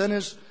believeth and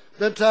is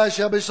baptized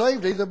shall be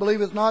saved. He that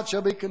believeth not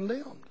shall be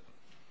condemned."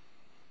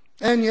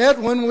 And yet,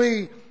 when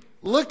we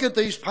look at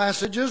these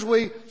passages,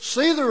 we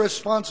see the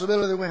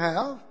responsibility we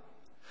have.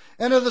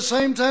 And at the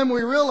same time,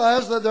 we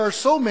realize that there are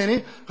so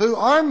many who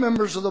are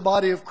members of the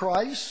body of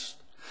Christ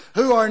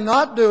who are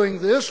not doing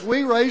this.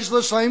 We raise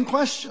the same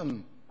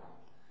question.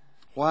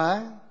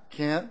 Why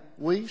can't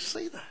we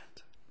see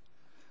that?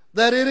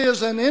 That it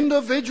is an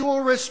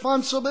individual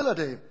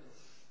responsibility.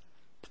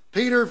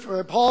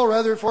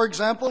 Paul, for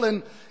example,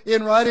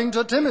 in writing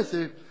to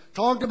Timothy,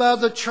 talked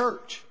about the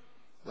church.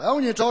 Well,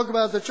 when you talk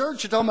about the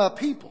church, you're talking about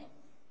people.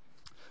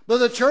 But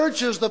the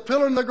church is the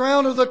pillar and the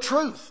ground of the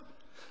truth.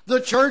 The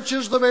church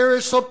is the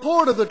very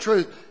support of the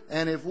truth.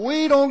 And if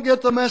we don't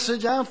get the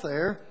message out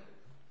there,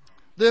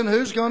 then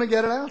who's going to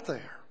get it out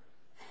there?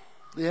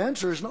 The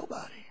answer is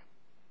nobody.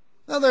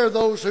 Now, there are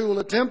those who will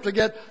attempt to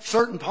get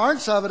certain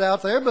parts of it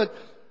out there, but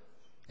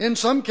in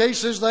some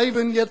cases they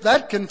even get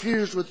that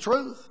confused with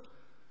truth.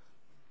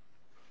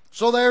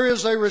 So there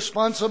is a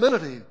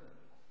responsibility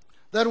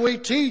that we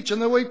teach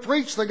and that we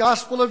preach the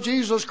gospel of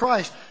Jesus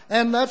Christ.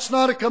 And that's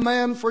not a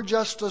command for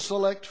just a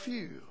select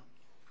few.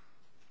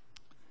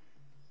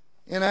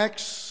 In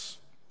Acts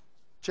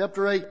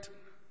chapter 8,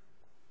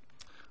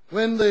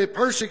 when the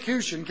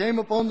persecution came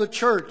upon the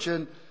church,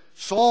 and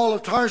Saul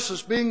of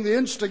Tarsus being the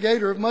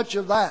instigator of much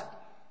of that,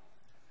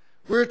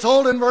 we're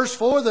told in verse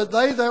 4 that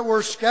they that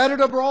were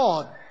scattered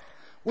abroad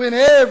went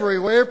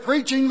everywhere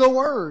preaching the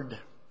word.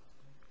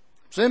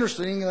 It's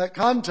interesting in that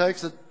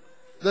context that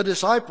the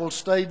disciples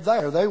stayed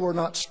there. They were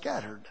not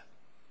scattered.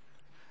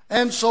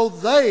 And so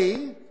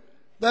they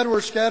that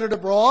were scattered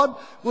abroad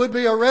would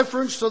be a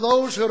reference to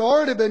those who had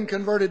already been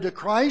converted to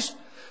Christ,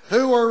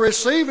 who were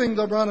receiving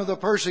the brunt of the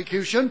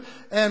persecution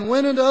and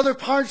went into other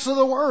parts of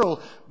the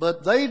world.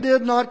 But they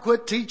did not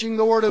quit teaching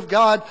the Word of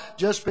God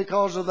just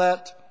because of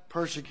that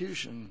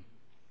persecution.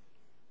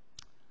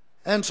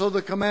 And so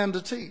the command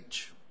to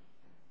teach.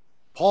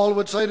 Paul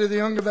would say to the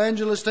young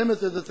evangelist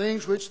Timothy, the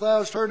things which thou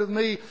hast heard of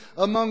me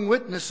among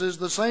witnesses,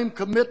 the same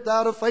commit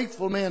thou to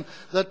faithful men,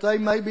 that they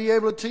may be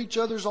able to teach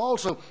others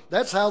also.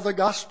 That's how the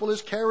gospel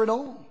is carried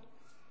on.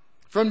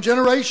 From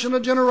generation to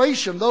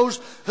generation,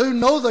 those who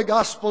know the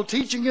gospel,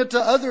 teaching it to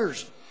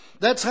others.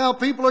 That's how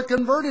people are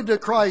converted to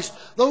Christ.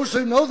 Those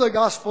who know the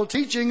gospel,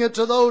 teaching it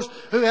to those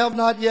who have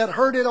not yet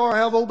heard it or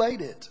have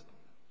obeyed it.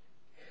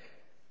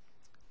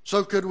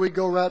 So could we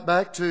go right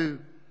back to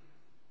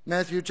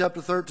Matthew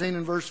chapter 13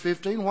 and verse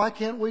 15? Why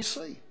can't we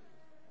see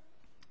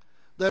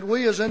that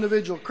we as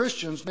individual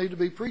Christians need to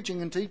be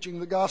preaching and teaching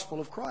the gospel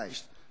of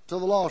Christ to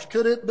the lost?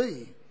 Could it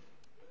be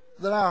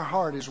that our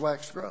heart is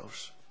waxed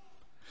gross?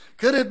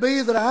 Could it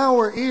be that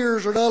our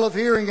ears are dull of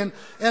hearing and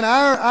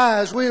our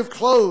eyes we have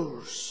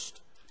closed,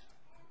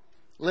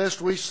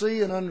 lest we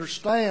see and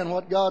understand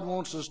what God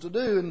wants us to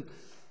do, and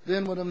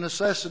then with a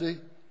necessity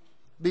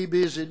be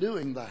busy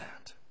doing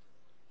that?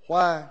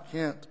 Why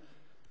can't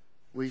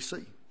we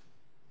see?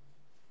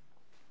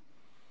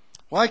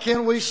 Why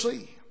can't we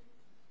see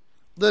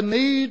the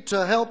need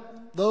to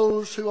help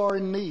those who are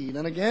in need?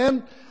 And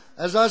again,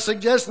 as I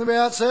suggested at the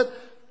outset,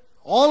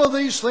 all of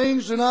these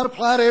things do not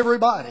apply to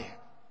everybody.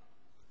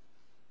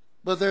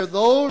 But there are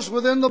those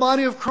within the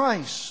body of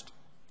Christ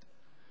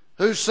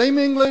who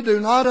seemingly do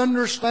not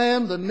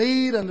understand the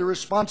need and the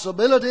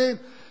responsibility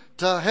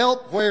to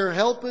help where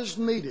help is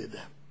needed.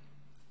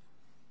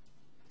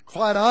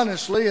 Quite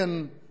honestly,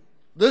 in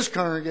this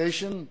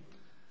congregation,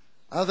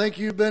 I think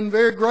you've been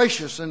very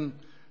gracious in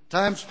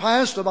times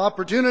past of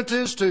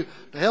opportunities to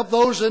help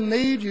those in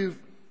need. You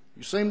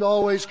seem to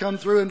always come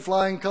through in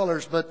flying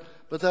colors, but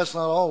that's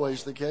not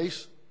always the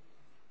case.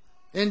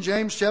 In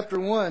James chapter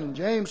 1,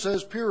 James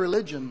says, pure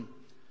religion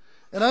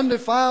and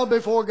undefiled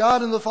before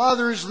God and the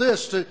Father is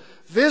this, to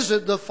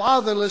visit the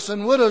fatherless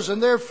and widows in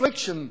their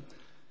affliction,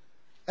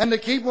 and to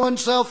keep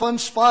oneself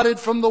unspotted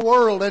from the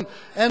world.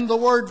 And the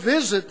word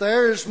visit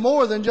there is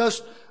more than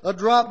just a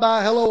drop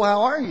by, hello,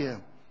 how are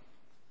you?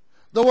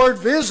 The word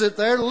visit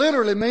there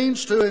literally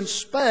means to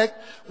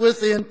inspect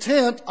with the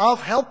intent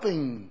of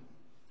helping.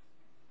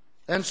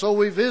 And so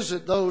we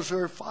visit those who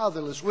are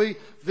fatherless. We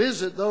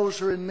visit those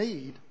who are in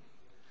need.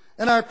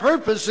 And our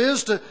purpose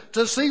is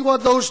to see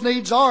what those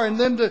needs are and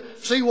then to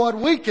see what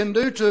we can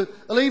do to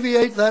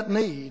alleviate that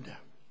need.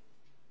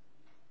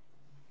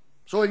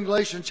 So in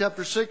Galatians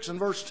chapter 6 and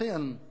verse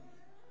 10,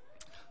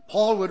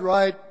 Paul would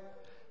write,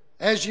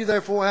 as ye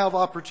therefore have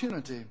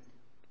opportunity,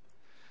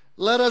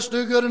 let us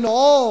do good unto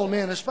all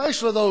men,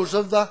 especially those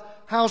of the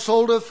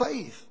household of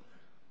faith.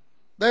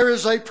 There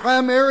is a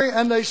primary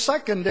and a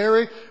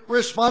secondary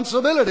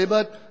responsibility,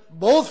 but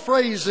both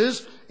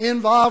phrases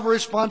involve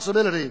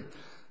responsibility.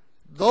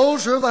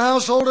 Those who are of the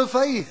household of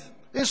faith,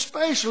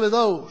 especially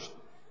those,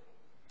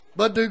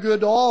 but do good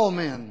to all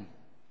men.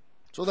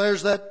 So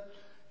there's that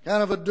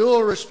kind of a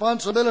dual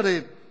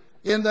responsibility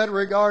in that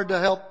regard to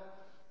help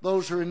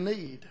those who are in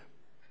need.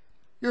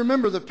 You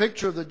remember the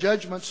picture of the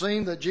judgment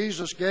scene that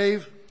Jesus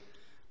gave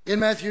in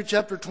Matthew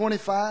chapter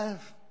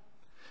 25?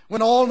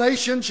 When all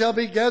nations shall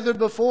be gathered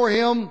before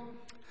him,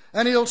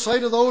 and he'll say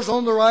to those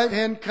on the right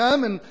hand,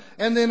 come,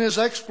 and then his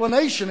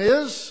explanation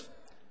is,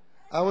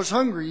 I was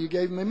hungry, you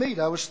gave me meat.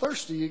 I was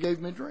thirsty, you gave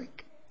me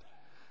drink.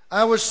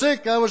 I was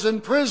sick, I was in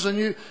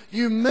prison,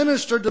 you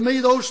ministered to me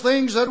those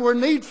things that were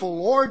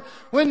needful. Lord,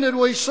 when did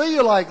we see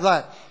you like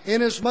that?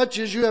 Inasmuch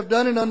as you have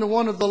done it unto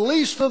one of the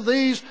least of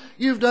these,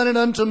 you've done it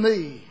unto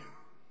me.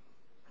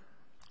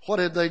 What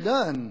had they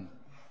done?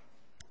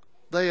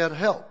 They had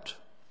helped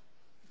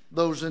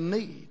those in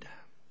need.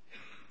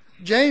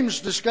 James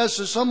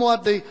discusses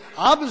somewhat the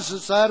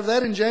opposite side of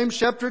that in James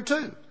chapter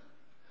 2.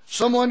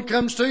 Someone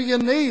comes to you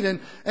in need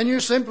and you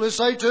simply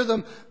say to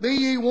them, be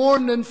ye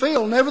warned and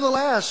filled.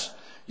 Nevertheless,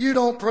 you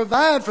don't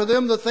provide for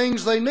them the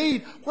things they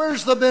need.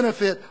 Where's the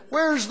benefit?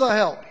 Where's the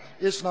help?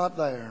 It's not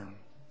there.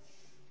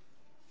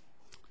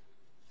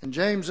 And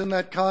James in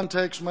that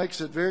context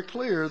makes it very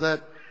clear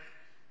that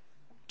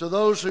to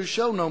those who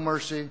show no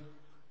mercy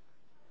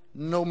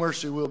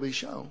will be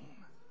shown.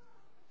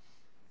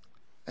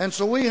 And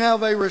so we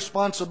have a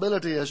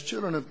responsibility as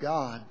children of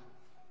God,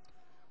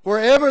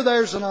 wherever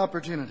there's an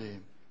opportunity,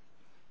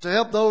 to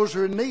help those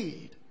who are in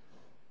need.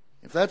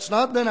 If that's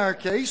not been our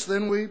case,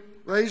 then we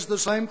raise the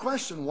same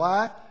question.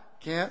 Why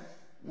can't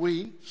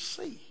we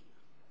see?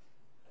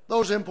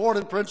 Those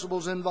important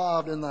principles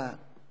involved in that.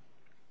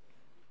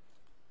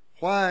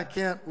 Why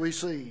can't we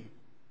see?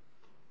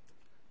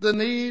 The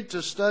need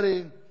to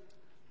study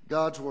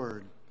God's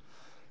Word.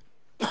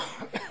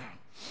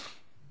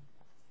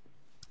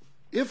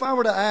 If I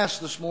were to ask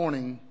this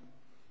morning,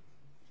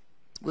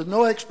 with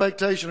no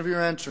expectation of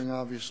your answering,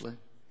 obviously,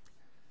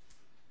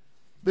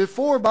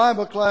 before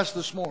Bible class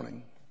this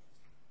morning,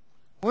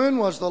 when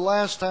was the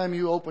last time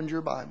you opened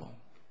your Bible?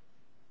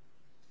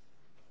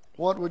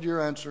 What would your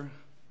answer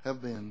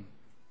have been?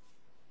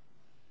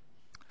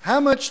 How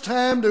much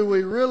time do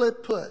we really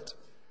put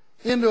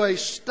into a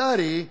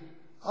study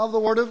of the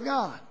Word of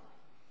God?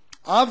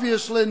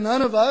 Obviously,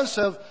 none of us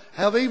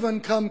have even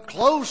come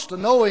close to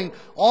knowing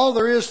all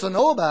there is to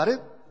know about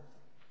it.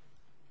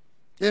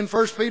 In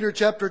 1 Peter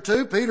chapter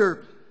 2,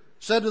 Peter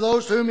said to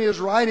those to whom he is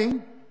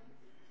writing,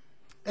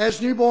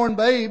 as newborn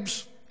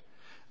babes,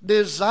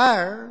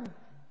 desire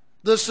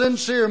the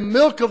sincere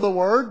milk of the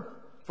word.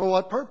 For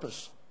what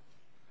purpose?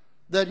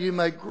 That you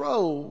may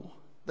grow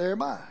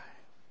thereby.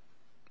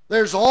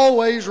 There's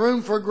always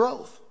room for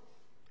growth.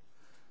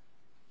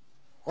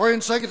 Or in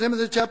 2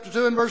 Timothy chapter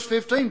 2 and verse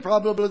 15,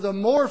 probably the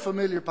more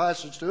familiar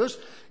passage to us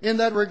in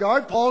that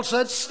regard, Paul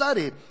said,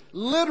 study.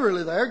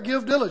 Literally there,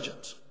 give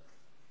diligence.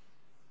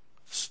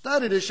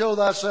 Study to show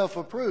thyself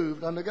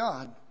approved unto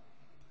God.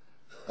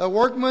 A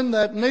workman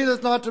that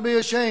needeth not to be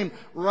ashamed,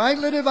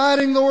 rightly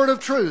dividing the word of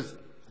truth.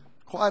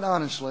 Quite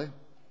honestly,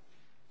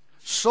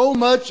 so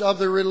much of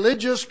the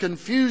religious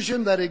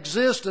confusion that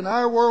exists in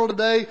our world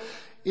today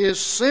is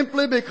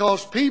simply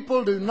because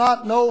people do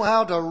not know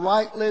how to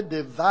rightly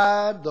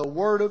divide the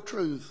word of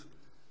truth.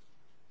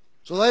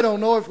 So they don't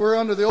know if we're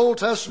under the Old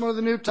Testament or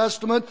the New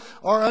Testament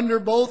or under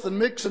both and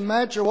mix and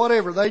match or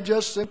whatever. They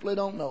just simply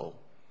don't know.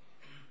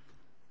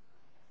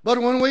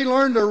 But when we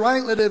learn to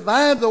rightly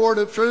divide the word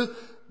of truth,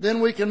 then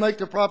we can make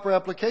the proper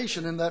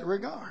application in that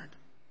regard.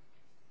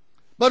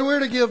 But we're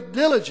to give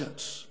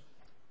diligence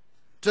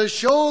to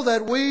show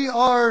that we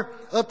are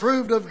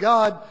approved of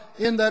God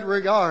in that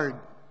regard.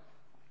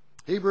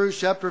 Hebrews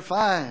chapter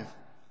 5.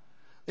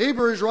 The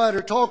Hebrews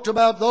writer talked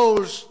about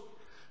those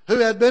who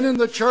had been in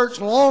the church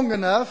long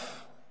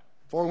enough,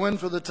 for when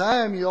for the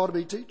time ye ought to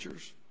be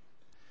teachers.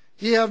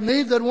 Ye have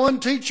need that one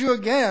teach you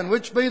again,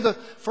 which be the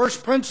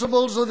first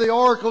principles of the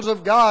oracles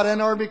of God,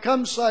 and are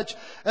become such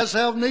as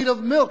have need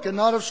of milk and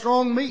not of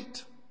strong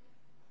meat.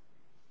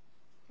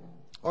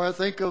 Or I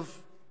think of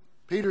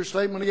Peter's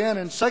statement again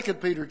in 2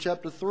 Peter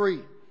chapter 3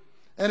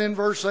 and in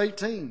verse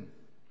 18,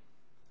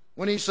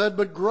 when he said,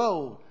 but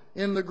grow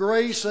in the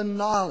grace and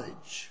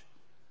knowledge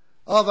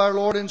of our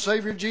Lord and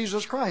Savior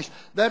Jesus Christ.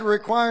 That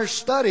requires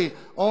study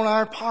on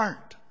our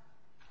part.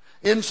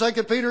 In 2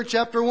 Peter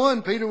chapter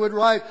 1, Peter would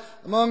write,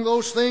 among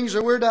those things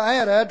that we're to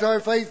add to our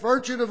faith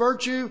virtue, to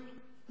virtue,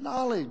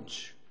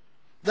 knowledge.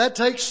 That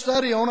takes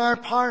study on our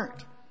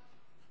part.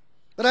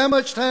 But how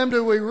much time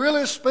do we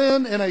really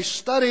spend in a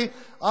study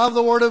of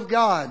the Word of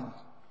God?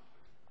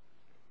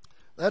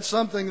 That's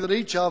something that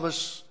each of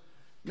us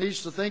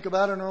needs to think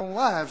about in our own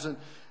lives.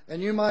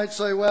 And you might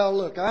say, well,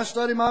 look, I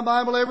study my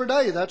Bible every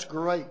day. That's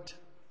great.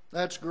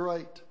 That's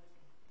great.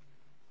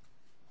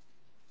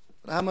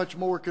 But how much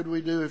more could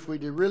we do if we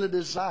really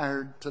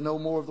desired to know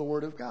more of the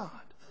Word of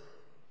God?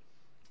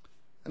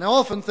 And I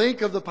often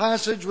think of the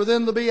passage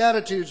within the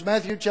Beatitudes,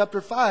 Matthew chapter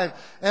 5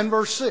 and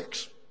verse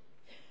 6,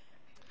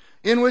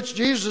 in which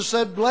Jesus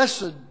said,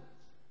 blessed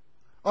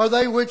are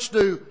they which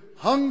do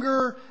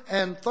hunger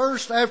and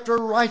thirst after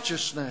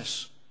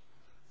righteousness,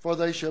 for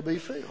they shall be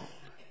filled.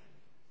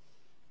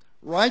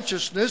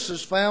 Righteousness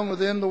is found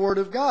within the Word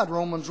of God.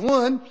 Romans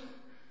 1,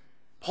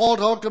 Paul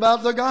talked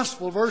about the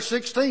gospel, verse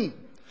 16.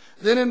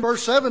 Then in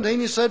verse 17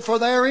 he said, for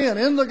therein,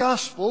 in the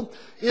gospel,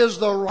 is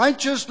the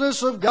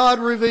righteousness of God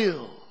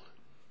revealed.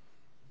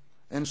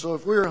 And so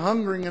if we're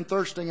hungering and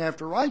thirsting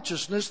after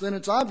righteousness, then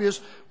it's obvious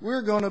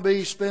we're going to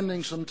be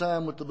spending some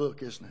time with the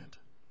book, isn't it?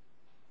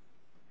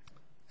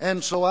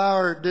 And so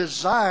our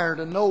desire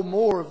to know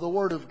more of the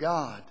Word of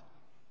God,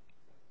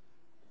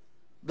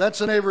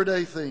 that's an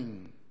everyday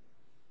thing.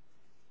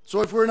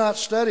 So if we're not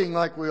studying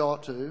like we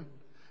ought to,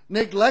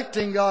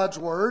 neglecting God's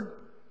Word,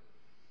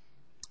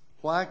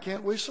 why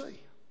can't we see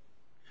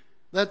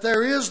that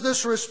there is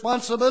this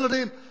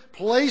responsibility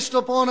placed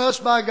upon us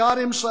by God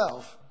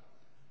Himself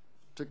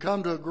to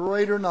come to a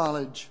greater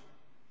knowledge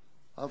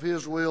of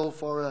His will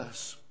for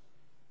us?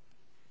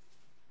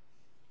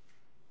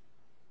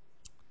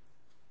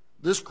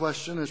 This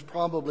question is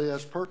probably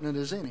as pertinent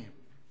as any.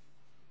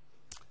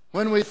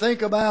 When we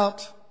think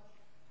about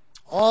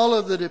all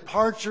of the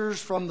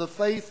departures from the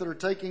faith that are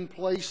taking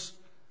place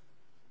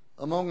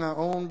among our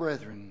own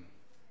brethren,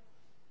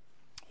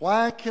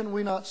 why can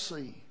we not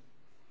see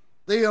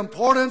the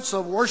importance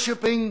of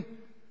worshiping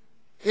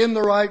in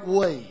the right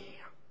way?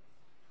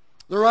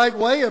 The right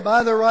way, and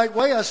by the right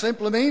way, I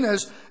simply mean,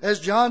 as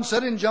John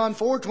said in John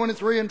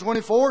 4:23 and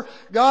 24,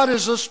 God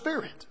is a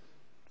spirit.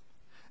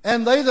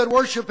 And they that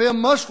worship Him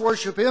must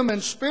worship Him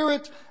in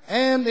spirit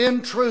and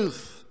in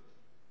truth.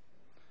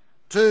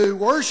 To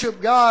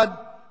worship God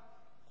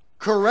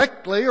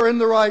correctly or in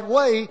the right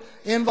way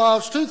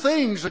involves two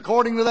things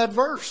according to that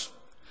verse.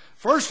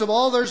 First of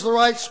all, there's the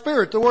right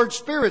spirit. The word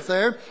spirit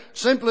there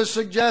simply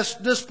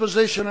suggests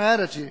disposition or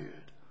attitude.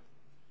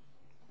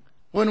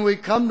 When we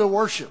come to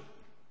worship,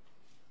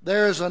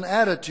 there is an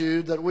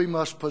attitude that we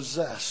must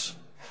possess.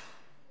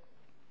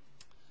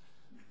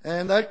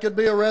 And that could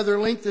be a rather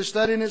lengthy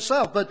study in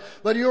itself.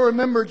 But you'll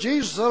remember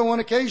Jesus said on one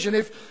occasion,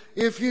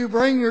 if you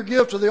bring your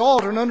gift to the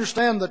altar and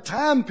understand the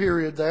time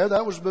period there,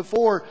 that was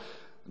before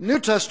New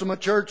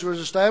Testament church was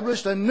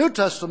established and New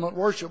Testament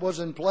worship was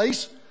in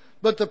place.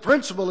 But the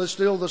principle is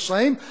still the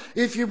same.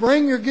 If you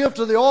bring your gift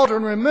to the altar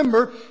and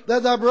remember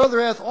that thy brother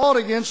hath aught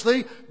against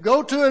thee,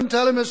 go to him and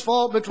tell him his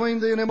fault between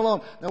thee and him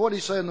alone. Now what did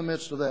he say in the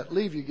midst of that?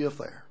 Leave your gift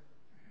there.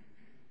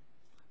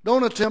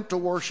 Don't attempt to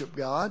worship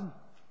God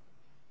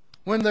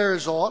when there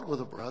is aught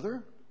with a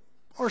brother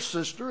or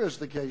sister, as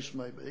the case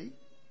may be.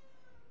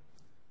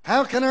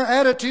 How can our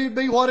attitude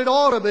be what it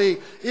ought to be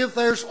if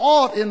there's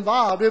aught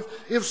involved,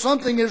 if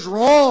something is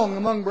wrong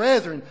among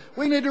brethren?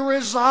 We need to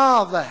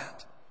resolve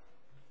that.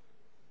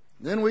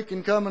 Then we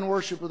can come and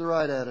worship with the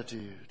right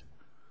attitude.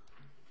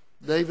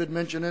 David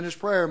mentioned in his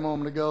prayer a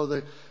moment ago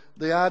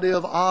the idea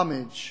of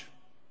homage,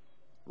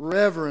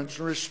 reverence,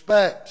 and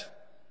respect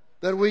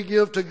that we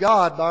give to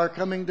God by our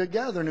coming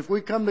together. And if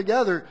we come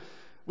together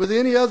with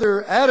any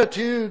other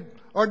attitude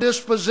or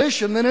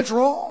disposition, then it's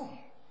wrong.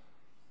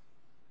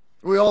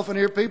 We often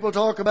hear people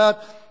talk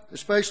about,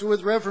 especially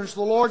with reference to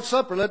the Lord's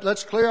Supper,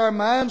 let's clear our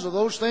minds of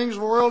those things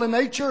of the world and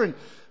nature and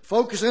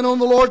focus in on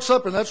the Lord's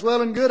Supper. And that's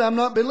well and good. I'm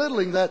not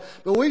belittling that.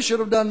 But we should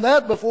have done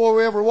that before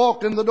we ever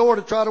walked in the door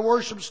to try to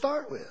worship to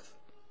start with.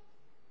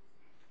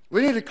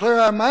 We need to clear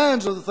our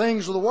minds of the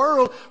things of the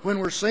world when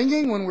we're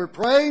singing, when we're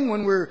praying,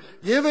 when we're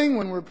giving,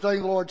 when we're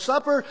taking the Lord's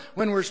Supper,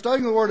 when we're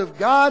studying the Word of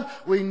God.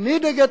 We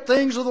need to get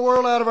things of the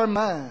world out of our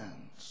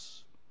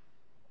minds.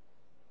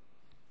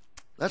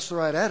 That's the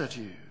right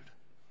attitude.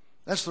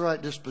 That's the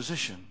right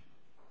disposition.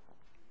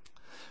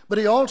 But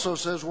he also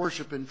says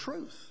worship in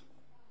truth.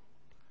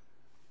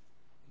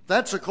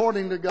 That's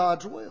according to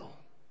God's will.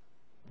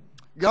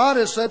 God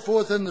has set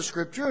forth in the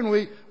Scripture, and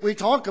we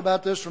talk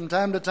about this from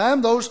time to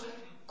time, those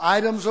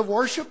items of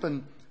worship,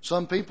 and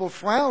some people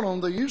frown on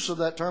the use of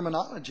that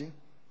terminology.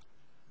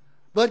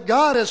 But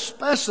God has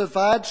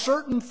specified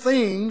certain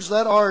things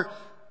that are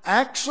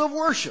acts of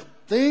worship,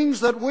 things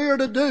that we are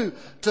to do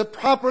to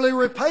properly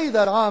repay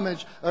that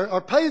homage,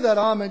 or pay that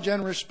homage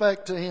and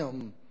respect to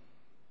Him.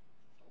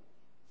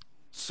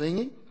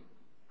 Singing,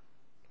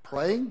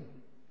 praying,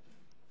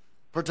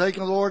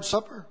 partaking of the Lord's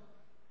Supper.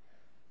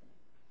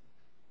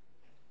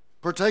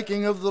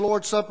 Partaking of the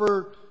Lord's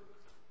Supper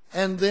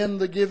and then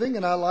the giving,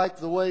 and I like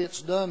the way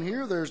it's done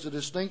here. There's a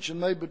distinction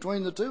made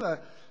between the two. I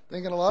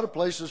think in a lot of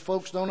places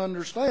folks don't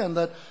understand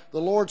that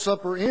the Lord's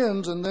Supper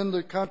ends and then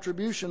the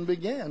contribution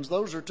begins.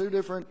 Those are two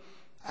different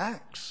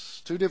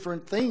acts, two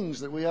different things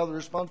that we have the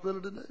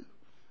responsibility to do.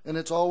 And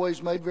it's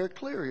always made very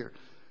clear here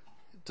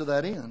to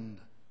that end.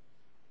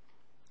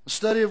 The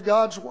study of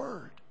God's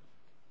Word.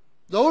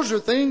 Those are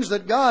things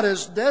that God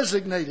has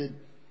designated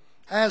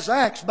as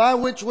acts by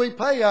which we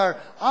pay our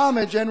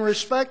homage and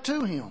respect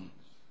to Him.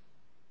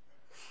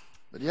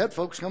 But yet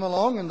folks come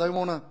along and they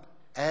want to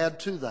add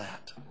to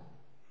that.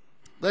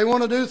 They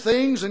want to do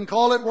things and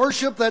call it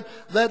worship that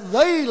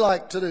they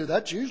like to do.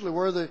 That's usually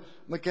where the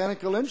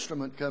mechanical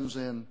instrument comes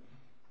in.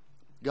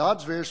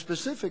 God's very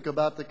specific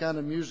about the kind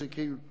of music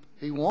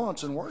He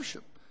wants in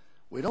worship.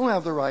 We don't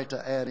have the right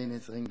to add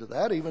anything to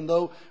that, even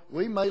though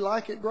we may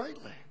like it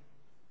greatly.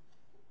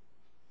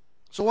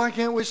 So why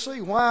can't we see?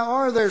 Why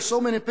are there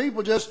so many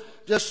people just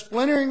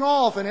splintering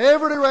off in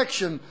every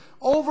direction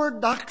over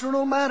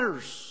doctrinal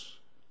matters?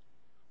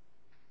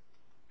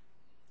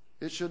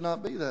 It should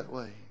not be that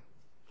way.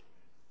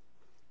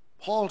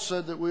 Paul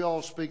said that we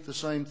all speak the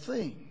same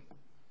thing,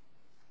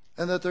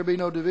 and that there be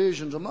no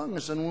divisions among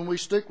us. And when we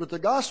stick with the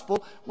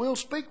gospel, we'll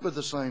speak with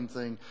the same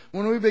thing.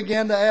 When we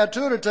begin to add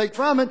to it or take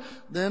from it,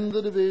 then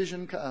the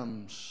division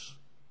comes.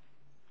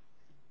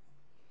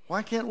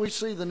 Why can't we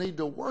see the need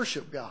to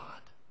worship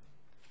God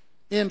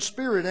in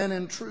spirit and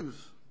in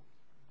truth?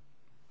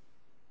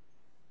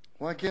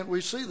 Why can't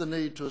we see the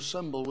need to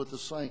assemble with the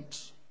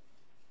saints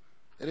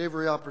at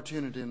every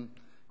opportunity? And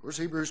of course,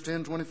 Hebrews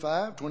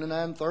 10:25,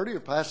 29, 30 are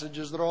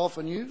passages that are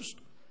often used.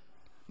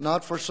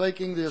 Not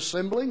forsaking the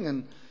assembling,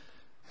 and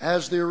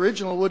as the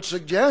original would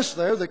suggest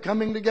there, the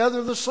coming together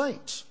of the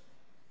saints.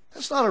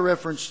 That's not a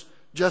reference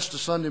just to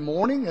Sunday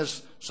morning,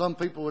 as some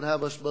people would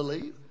have us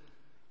believe.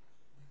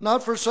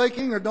 Not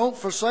forsaking, or don't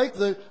forsake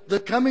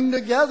the coming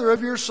together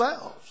of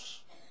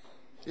yourselves.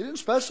 He didn't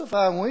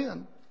specify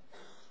when.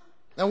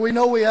 And we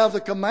know we have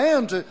the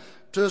command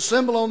to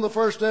assemble on the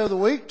first day of the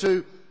week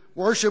to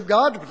worship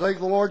God, to partake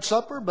of the Lord's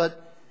Supper,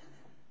 but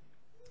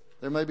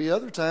there may be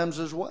other times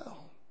as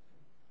well.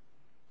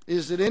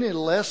 Is it any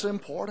less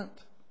important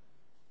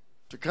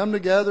to come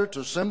together, to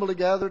assemble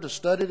together, to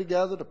study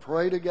together, to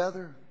pray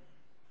together,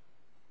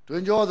 to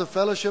enjoy the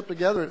fellowship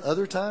together at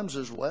other times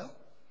as well?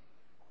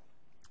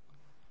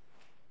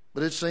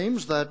 But it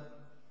seems that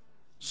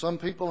some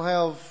people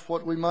have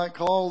what we might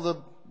call the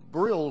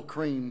Brill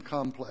cream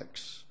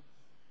complex.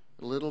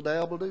 A little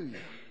dab will do you.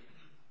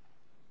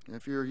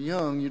 If you're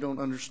young, you don't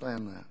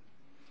understand that.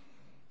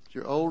 If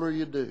you're older,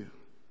 you do.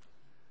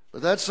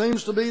 But that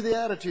seems to be the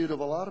attitude of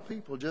a lot of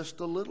people. Just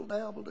a little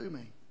dab will do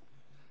me.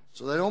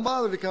 So they don't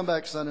bother to come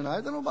back Sunday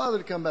night. They don't bother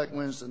to come back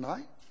Wednesday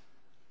night.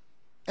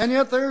 And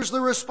yet there's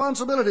the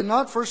responsibility,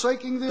 not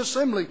forsaking the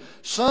assembly.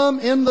 Some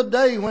in the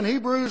day when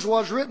Hebrews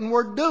was written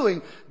were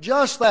doing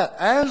just that,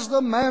 as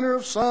the manner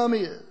of some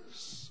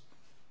is.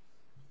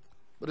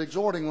 But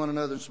exhorting one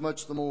another so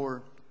much the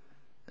more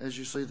as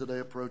you see the day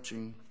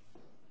approaching,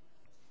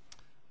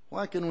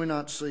 why can we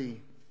not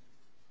see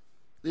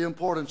the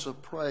importance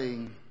of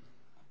praying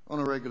on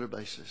a regular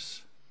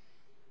basis?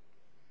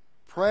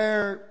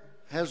 Prayer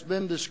has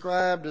been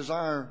described as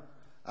our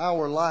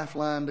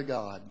lifeline to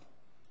God.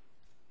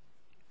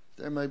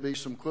 There may be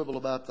some quibble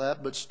about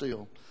that, but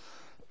still.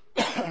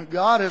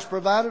 God has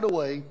provided a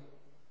way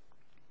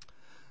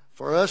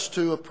for us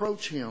to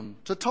approach Him,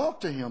 to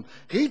talk to Him.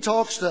 He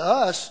talks to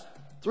us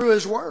through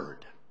His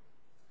Word.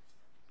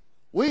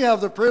 We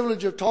have the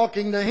privilege of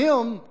talking to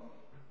Him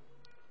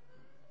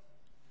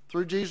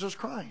through Jesus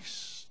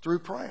Christ, through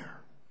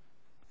prayer.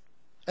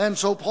 And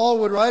so Paul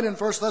would write in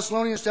 1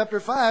 Thessalonians chapter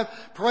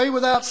 5, pray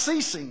without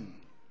ceasing.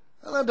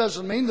 Well, that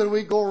doesn't mean that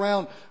we go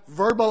around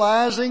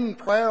verbalizing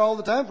prayer all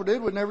the time. If we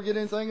did, we'd never get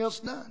anything else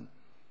done.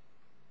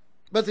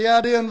 But the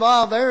idea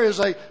involved there is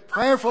a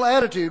prayerful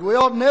attitude. We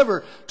ought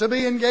never to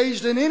be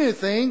engaged in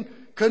anything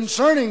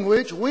concerning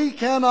which we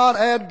cannot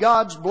add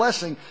God's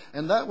blessing.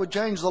 And that would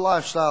change the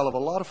lifestyle of a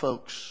lot of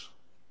folks.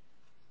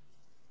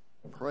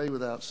 Pray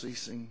without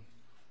ceasing.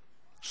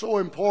 So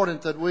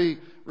important that we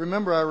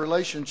remember our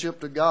relationship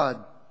to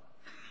God.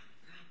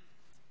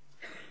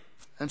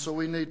 And so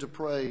we need to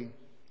pray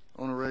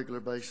on a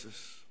regular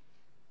basis.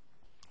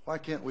 Why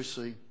can't we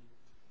see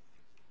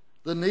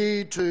the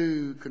need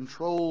to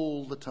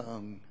control the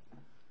tongue?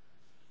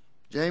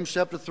 James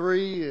chapter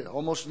 3,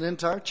 almost an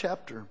entire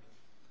chapter,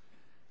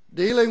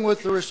 dealing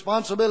with the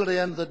responsibility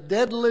and the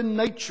deadly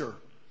nature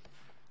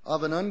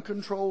of an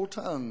uncontrolled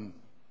tongue.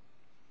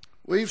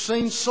 We've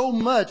seen so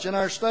much in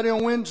our study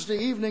on Wednesday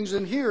evenings,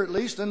 and here at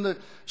least in the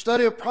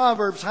study of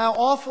Proverbs, how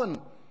often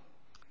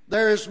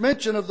there is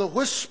mention of the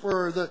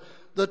whisperer,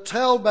 the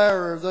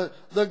talebearer,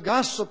 the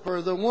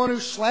gossiper, the one who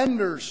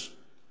slanders.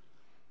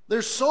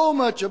 There's so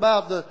much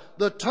about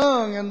the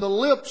tongue and the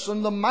lips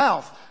and the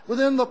mouth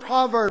within the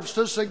Proverbs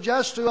to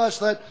suggest to us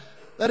that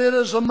it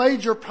is a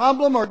major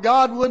problem, or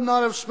God would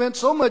not have spent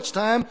so much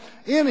time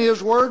in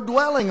His Word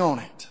dwelling on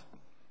it.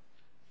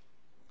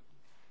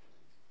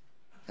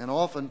 And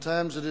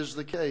oftentimes it is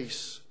the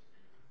case.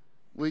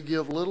 We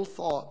give little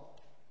thought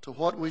to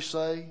what we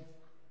say,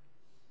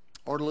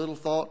 or little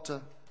thought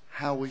to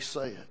how we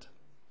say it.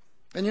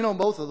 And you know,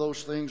 both of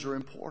those things are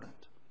important.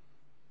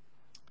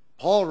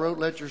 Paul wrote,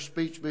 let your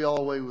speech be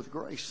always with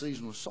grace,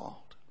 seasoned with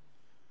salt.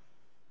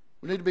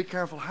 We need to be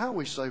careful how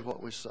we say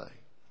what we say.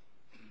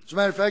 As a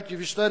matter of fact, if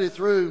you study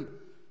through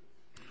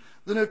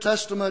the New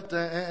Testament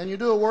and you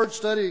do a word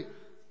study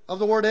of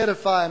the word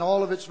edify in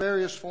all of its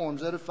various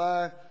forms,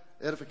 edify,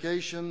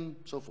 edification,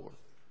 so forth,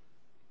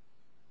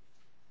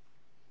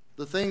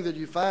 the thing that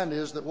you find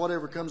is that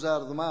whatever comes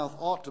out of the mouth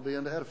ought to be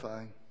unto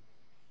edifying.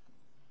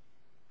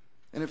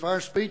 And if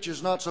our speech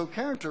is not so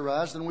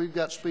characterized, then we've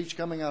got speech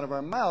coming out of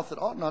our mouth that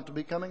ought not to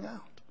be coming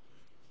out.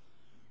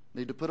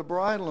 Need to put a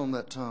bridle on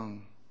that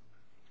tongue.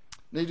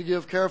 Need to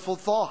give careful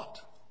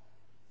thought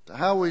to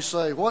how we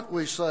say, what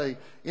we say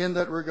in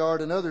that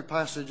regard, and other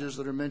passages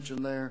that are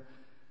mentioned there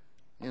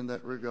in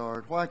that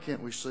regard. Why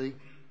can't we see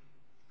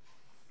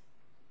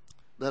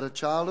that a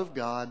child of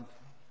God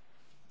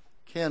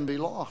can be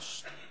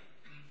lost?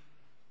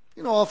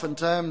 You know,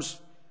 oftentimes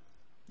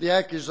the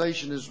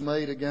accusation is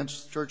made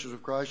against churches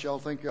of Christ, y'all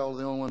think y'all are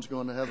the only ones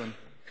going to heaven.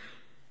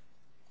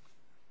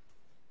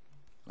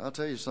 I'll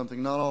tell you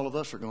something, not all of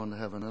us are going to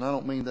heaven. And I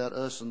don't mean that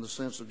us in the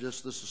sense of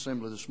just this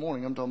assembly this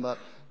morning. I'm talking about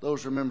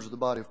those who are members of the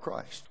body of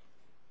Christ.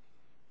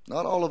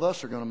 Not all of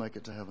us are going to make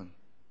it to heaven.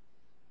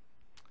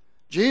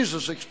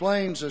 Jesus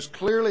explains as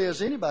clearly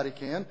as anybody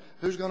can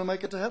who's going to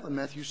make it to heaven.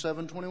 Matthew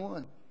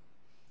 7:21.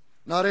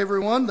 Not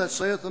everyone that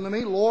saith unto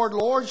me, Lord,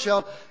 Lord,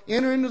 shall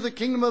enter into the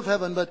kingdom of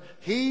heaven, but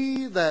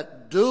he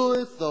that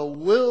doeth the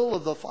will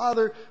of the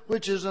Father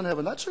which is in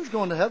heaven. That's who's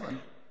going to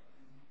heaven.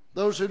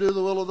 Those who do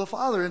the will of the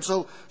Father. And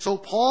so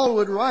Paul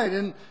would write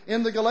in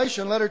the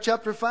Galatian letter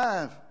chapter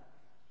 5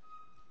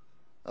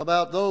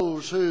 about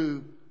those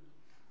who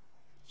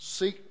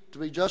seek to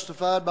be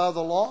justified by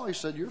the law. He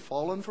said, you're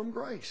fallen from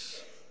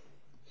grace.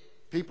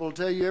 People will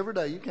tell you every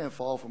day, you can't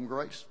fall from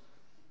grace.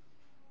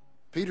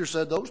 Peter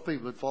said those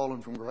people had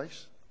fallen from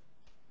grace.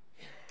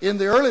 In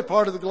the early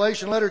part of the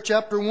Galatian letter,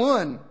 chapter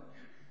 1,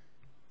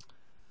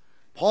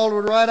 Paul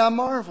would write, I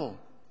marvel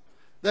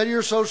that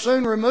you're so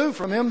soon removed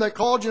from him that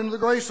called you into the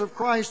grace of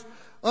Christ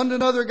unto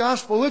another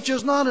gospel, which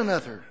is not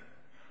another.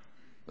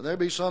 But there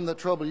be some that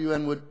trouble you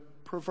and would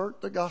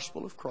pervert the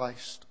gospel of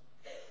Christ.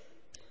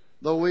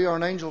 Though we are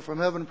an angel from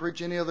heaven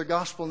preach any other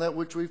gospel than that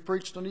which we've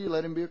preached unto you,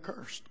 let him be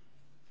accursed.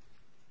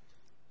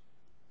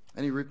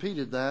 And he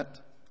repeated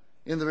that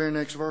in the very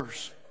next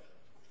verse.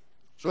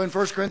 So in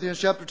 1 Corinthians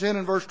chapter 10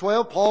 and verse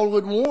 12, Paul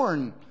would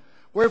warn,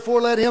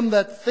 wherefore let him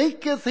that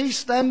thinketh he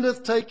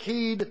standeth take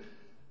heed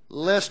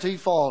lest he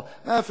fall.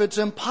 Now if it's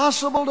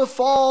impossible to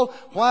fall,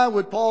 why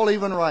would Paul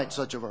even write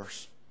such a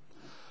verse?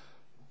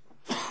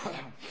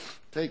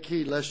 Take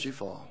heed lest ye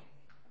fall.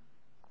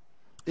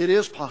 It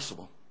is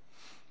possible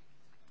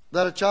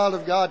that a child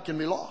of God can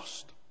be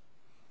lost.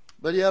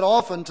 But yet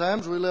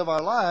oftentimes we live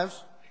our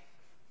lives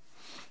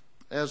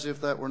as if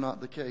that were not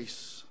the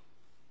case.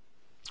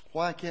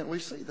 Why can't we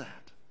see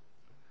that?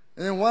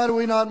 And then why do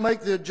we not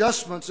make the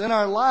adjustments in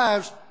our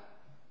lives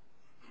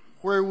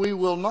where we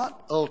will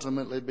not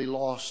ultimately be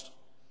lost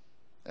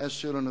as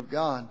children of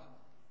God?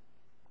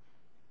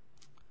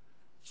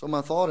 So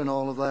my thought in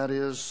all of that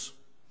is,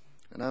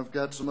 and I've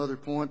got some other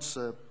points,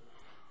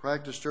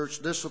 practice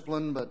church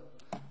discipline, but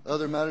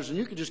other matters, and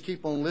you could just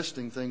keep on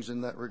listing things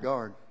in that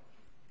regard.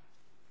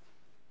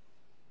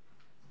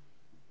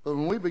 But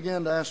when we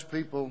begin to ask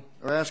people,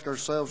 or ask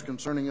ourselves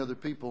concerning other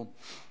people,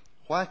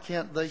 why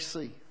can't they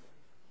see?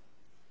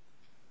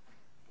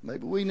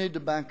 Maybe we need to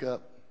back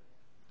up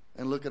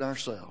and look at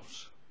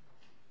ourselves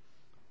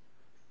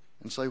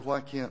and say, why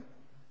can't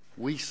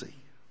we see?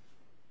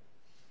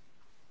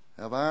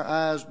 Have our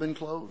eyes been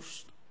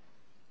closed?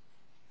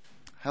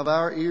 Have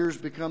our ears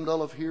become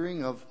dull of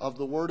hearing of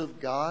the Word of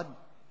God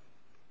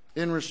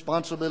in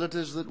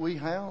responsibilities that we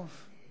have?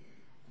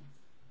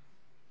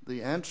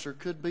 The answer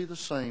could be the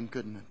same,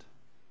 couldn't it?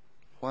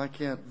 Why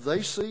can't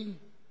they see?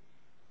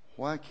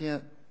 Why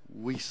can't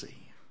we see?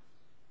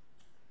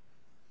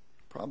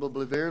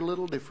 Probably very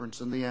little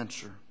difference in the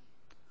answer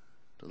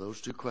to those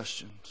two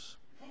questions.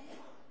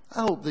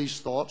 I hope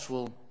these thoughts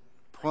will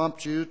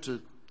prompt you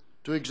to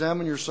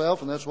examine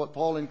yourself, and that's what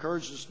Paul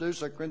encourages us to do,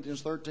 2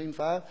 Corinthians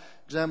 13:5.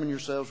 Examine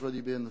yourselves whether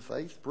you be in the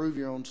faith. Prove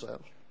your own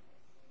selves.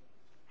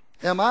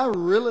 Am I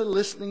really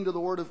listening to the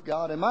Word of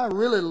God? Am I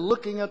really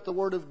looking at the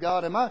Word of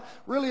God? Am I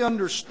really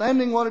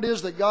understanding what it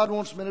is that God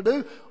wants me to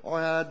do?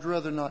 Or I'd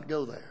rather not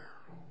go there.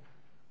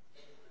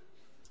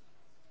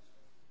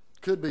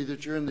 Could be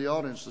that you're in the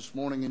audience this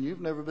morning and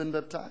you've never been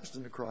baptized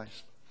into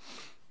Christ.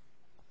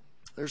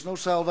 There's no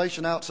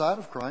salvation outside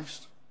of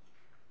Christ.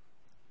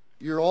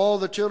 You're all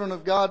the children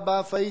of God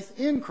by faith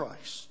in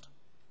Christ.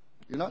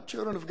 You're not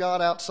children of God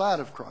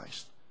outside of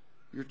Christ.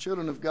 You're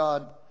children of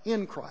God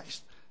in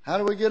Christ. How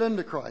do we get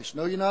into Christ?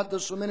 Know ye not that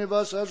so many of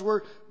us as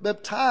were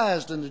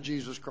baptized into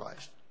Jesus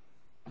Christ?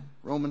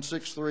 Romans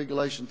 6:3,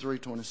 Galatians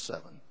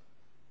 3:27.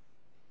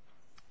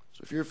 So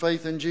if your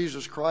faith in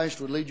Jesus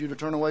Christ would lead you to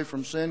turn away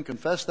from sin,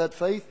 confess that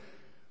faith,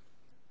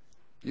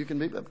 you can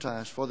be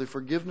baptized for the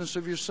forgiveness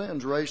of your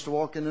sins, raised to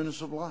walk in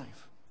newness of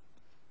life.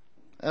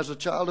 As a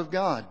child of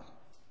God,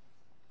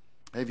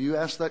 have you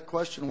asked that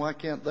question, why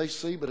can't they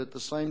see, but at the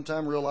same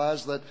time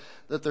realize that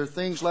there are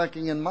things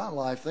lacking in my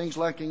life, things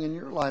lacking in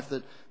your life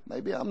that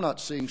maybe I'm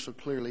not seeing so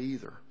clearly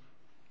either.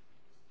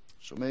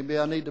 So maybe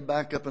I need to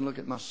back up and look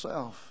at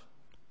myself,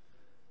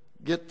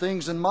 get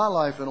things in my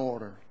life in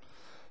order,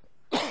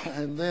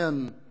 and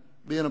then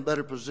be in a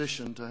better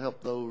position to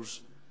help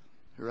those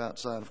who are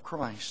outside of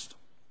Christ.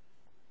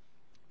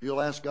 You'll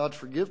ask God's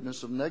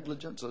forgiveness of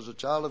negligence as a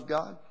child of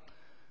God.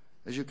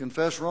 As you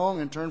confess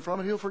wrong and turn from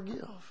it, He'll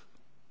forgive.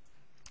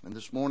 And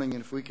this morning,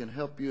 if we can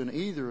help you in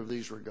either of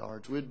these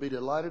regards, we'd be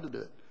delighted to do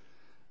it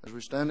as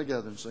we stand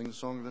together and sing the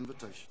song of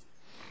invitation.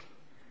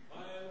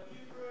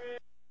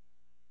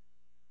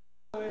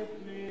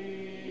 With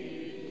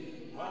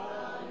me,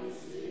 while you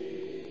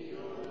see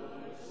your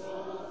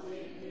souls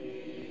in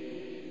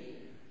me,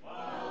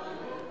 while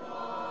your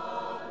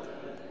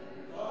Father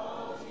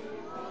calls you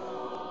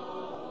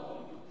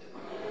home,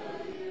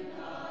 will you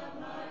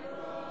not, my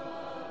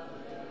brother,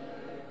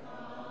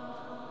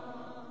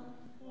 come?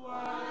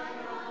 Why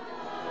not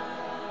now?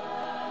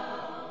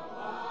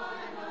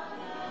 Why not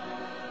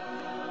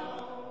now?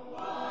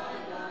 Why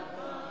not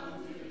come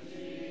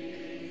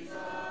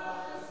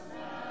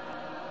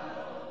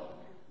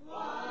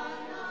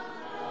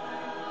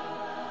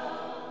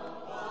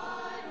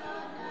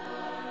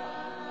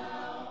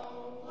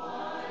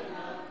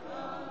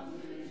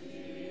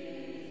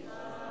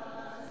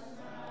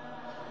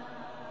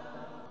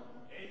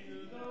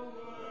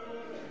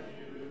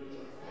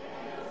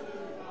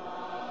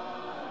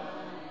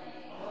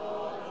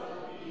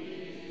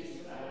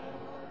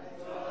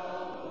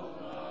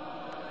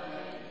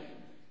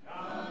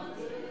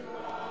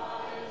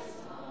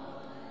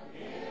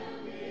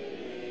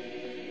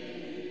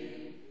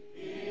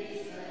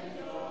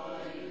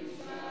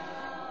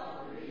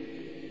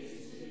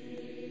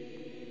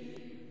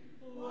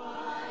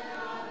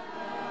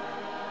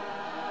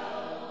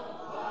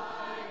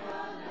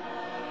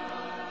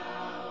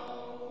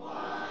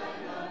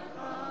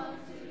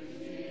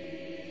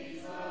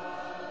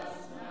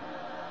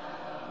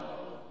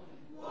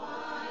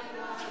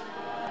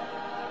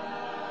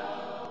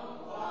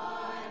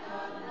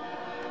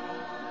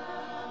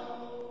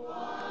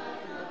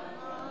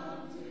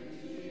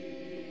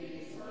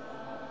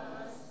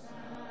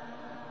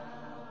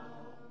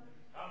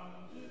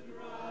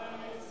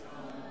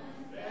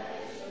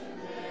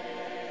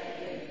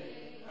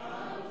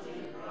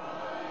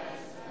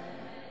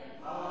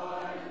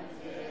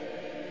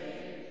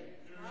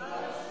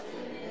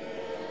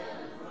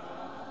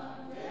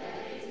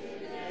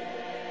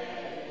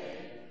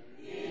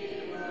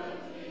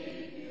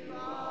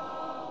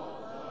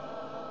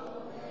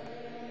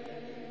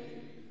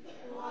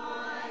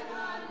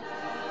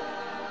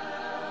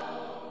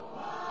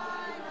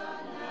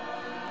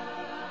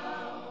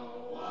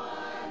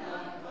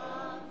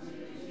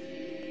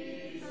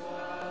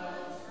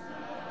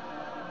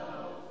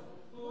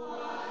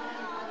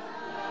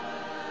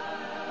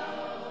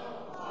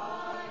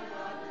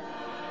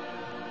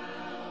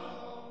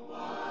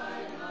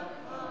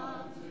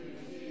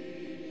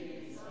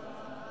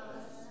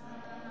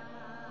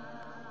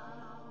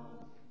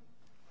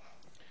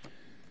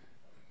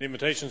The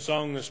invitation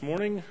song this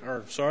morning,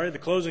 the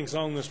closing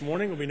song this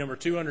morning will be number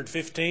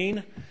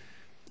 215,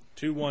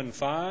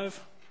 215.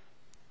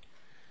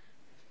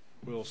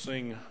 We'll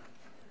sing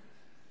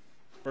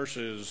first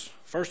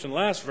and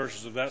last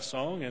verses of that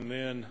song, and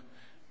then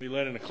be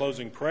led in a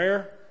closing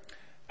prayer.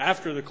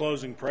 After the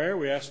closing prayer,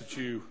 we ask that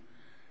you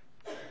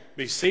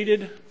be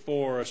seated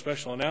for a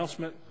special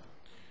announcement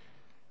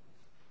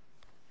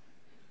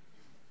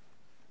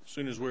as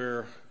soon as we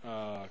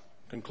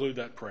conclude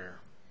that prayer.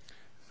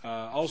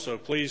 Also,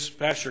 please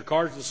pass your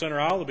cards to the center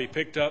aisle to be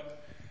picked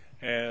up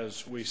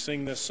as we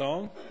sing this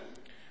song,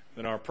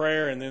 then our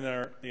prayer, and then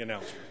the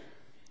announcement.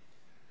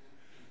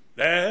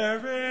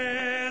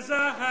 There is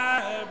a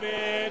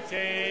habitation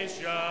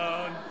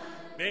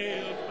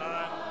built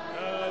by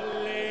the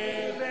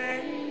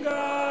living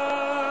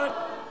God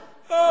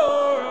for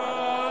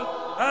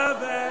all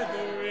of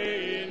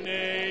every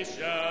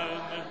nation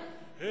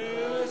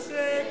who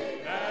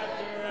seek that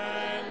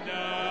grand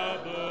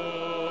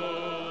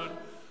abode.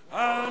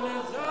 On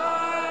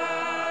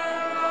Zion,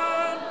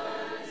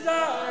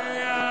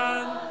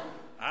 Zion,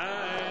 I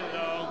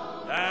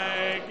long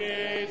thy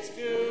gates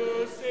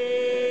to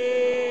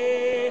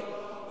see.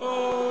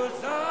 O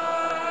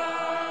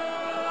Zion,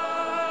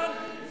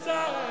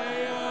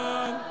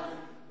 Zion,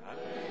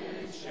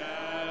 when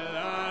shall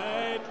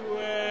I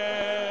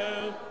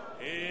dwell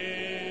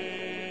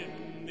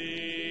in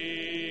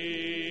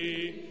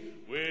thee?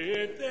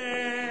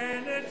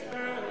 Within its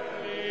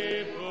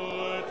pearly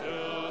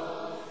portals,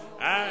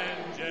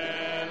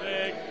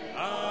 angelic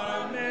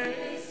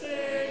armies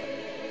sing,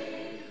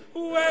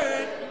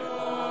 with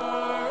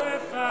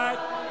glorified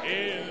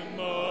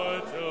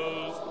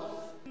immortals,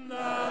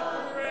 the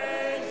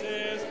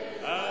praises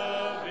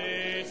of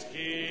its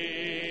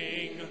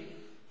King.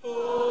 O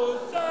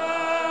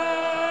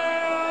Zion,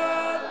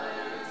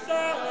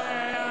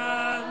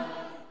 Zion,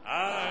 I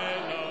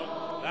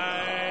long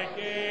thy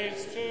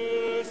gates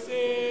to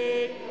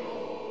see.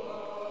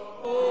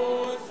 O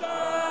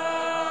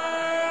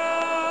Zion,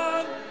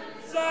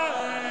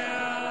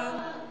 Zion,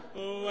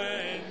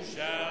 when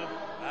shall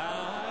I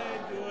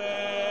dwell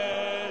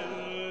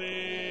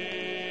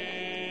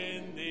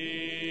in thee?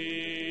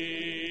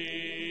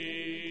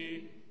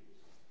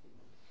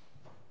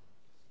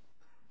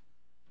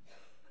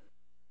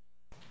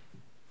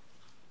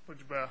 Would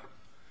you bow?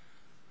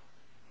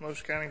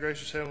 Most kind and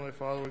gracious Heavenly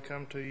Father, we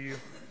come to you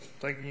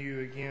thanking you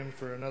again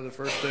for another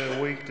first day of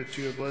the week that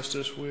you have blessed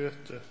us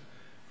with to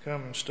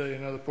come and study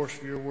another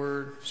portion of your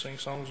word, sing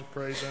songs of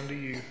praise unto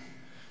you.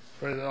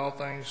 Pray that all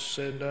things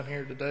said and done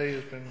here today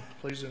has been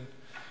pleasing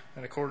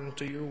and according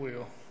to your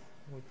will.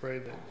 We pray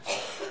that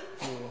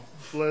you will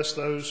bless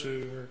those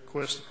who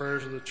request the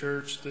prayers of the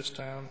church this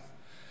time.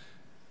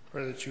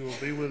 Pray that you will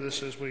be with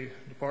us as we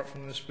depart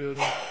from this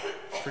building.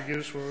 Forgive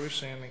us where we've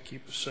sinned and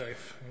keep us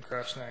safe. In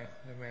Christ's name,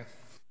 amen.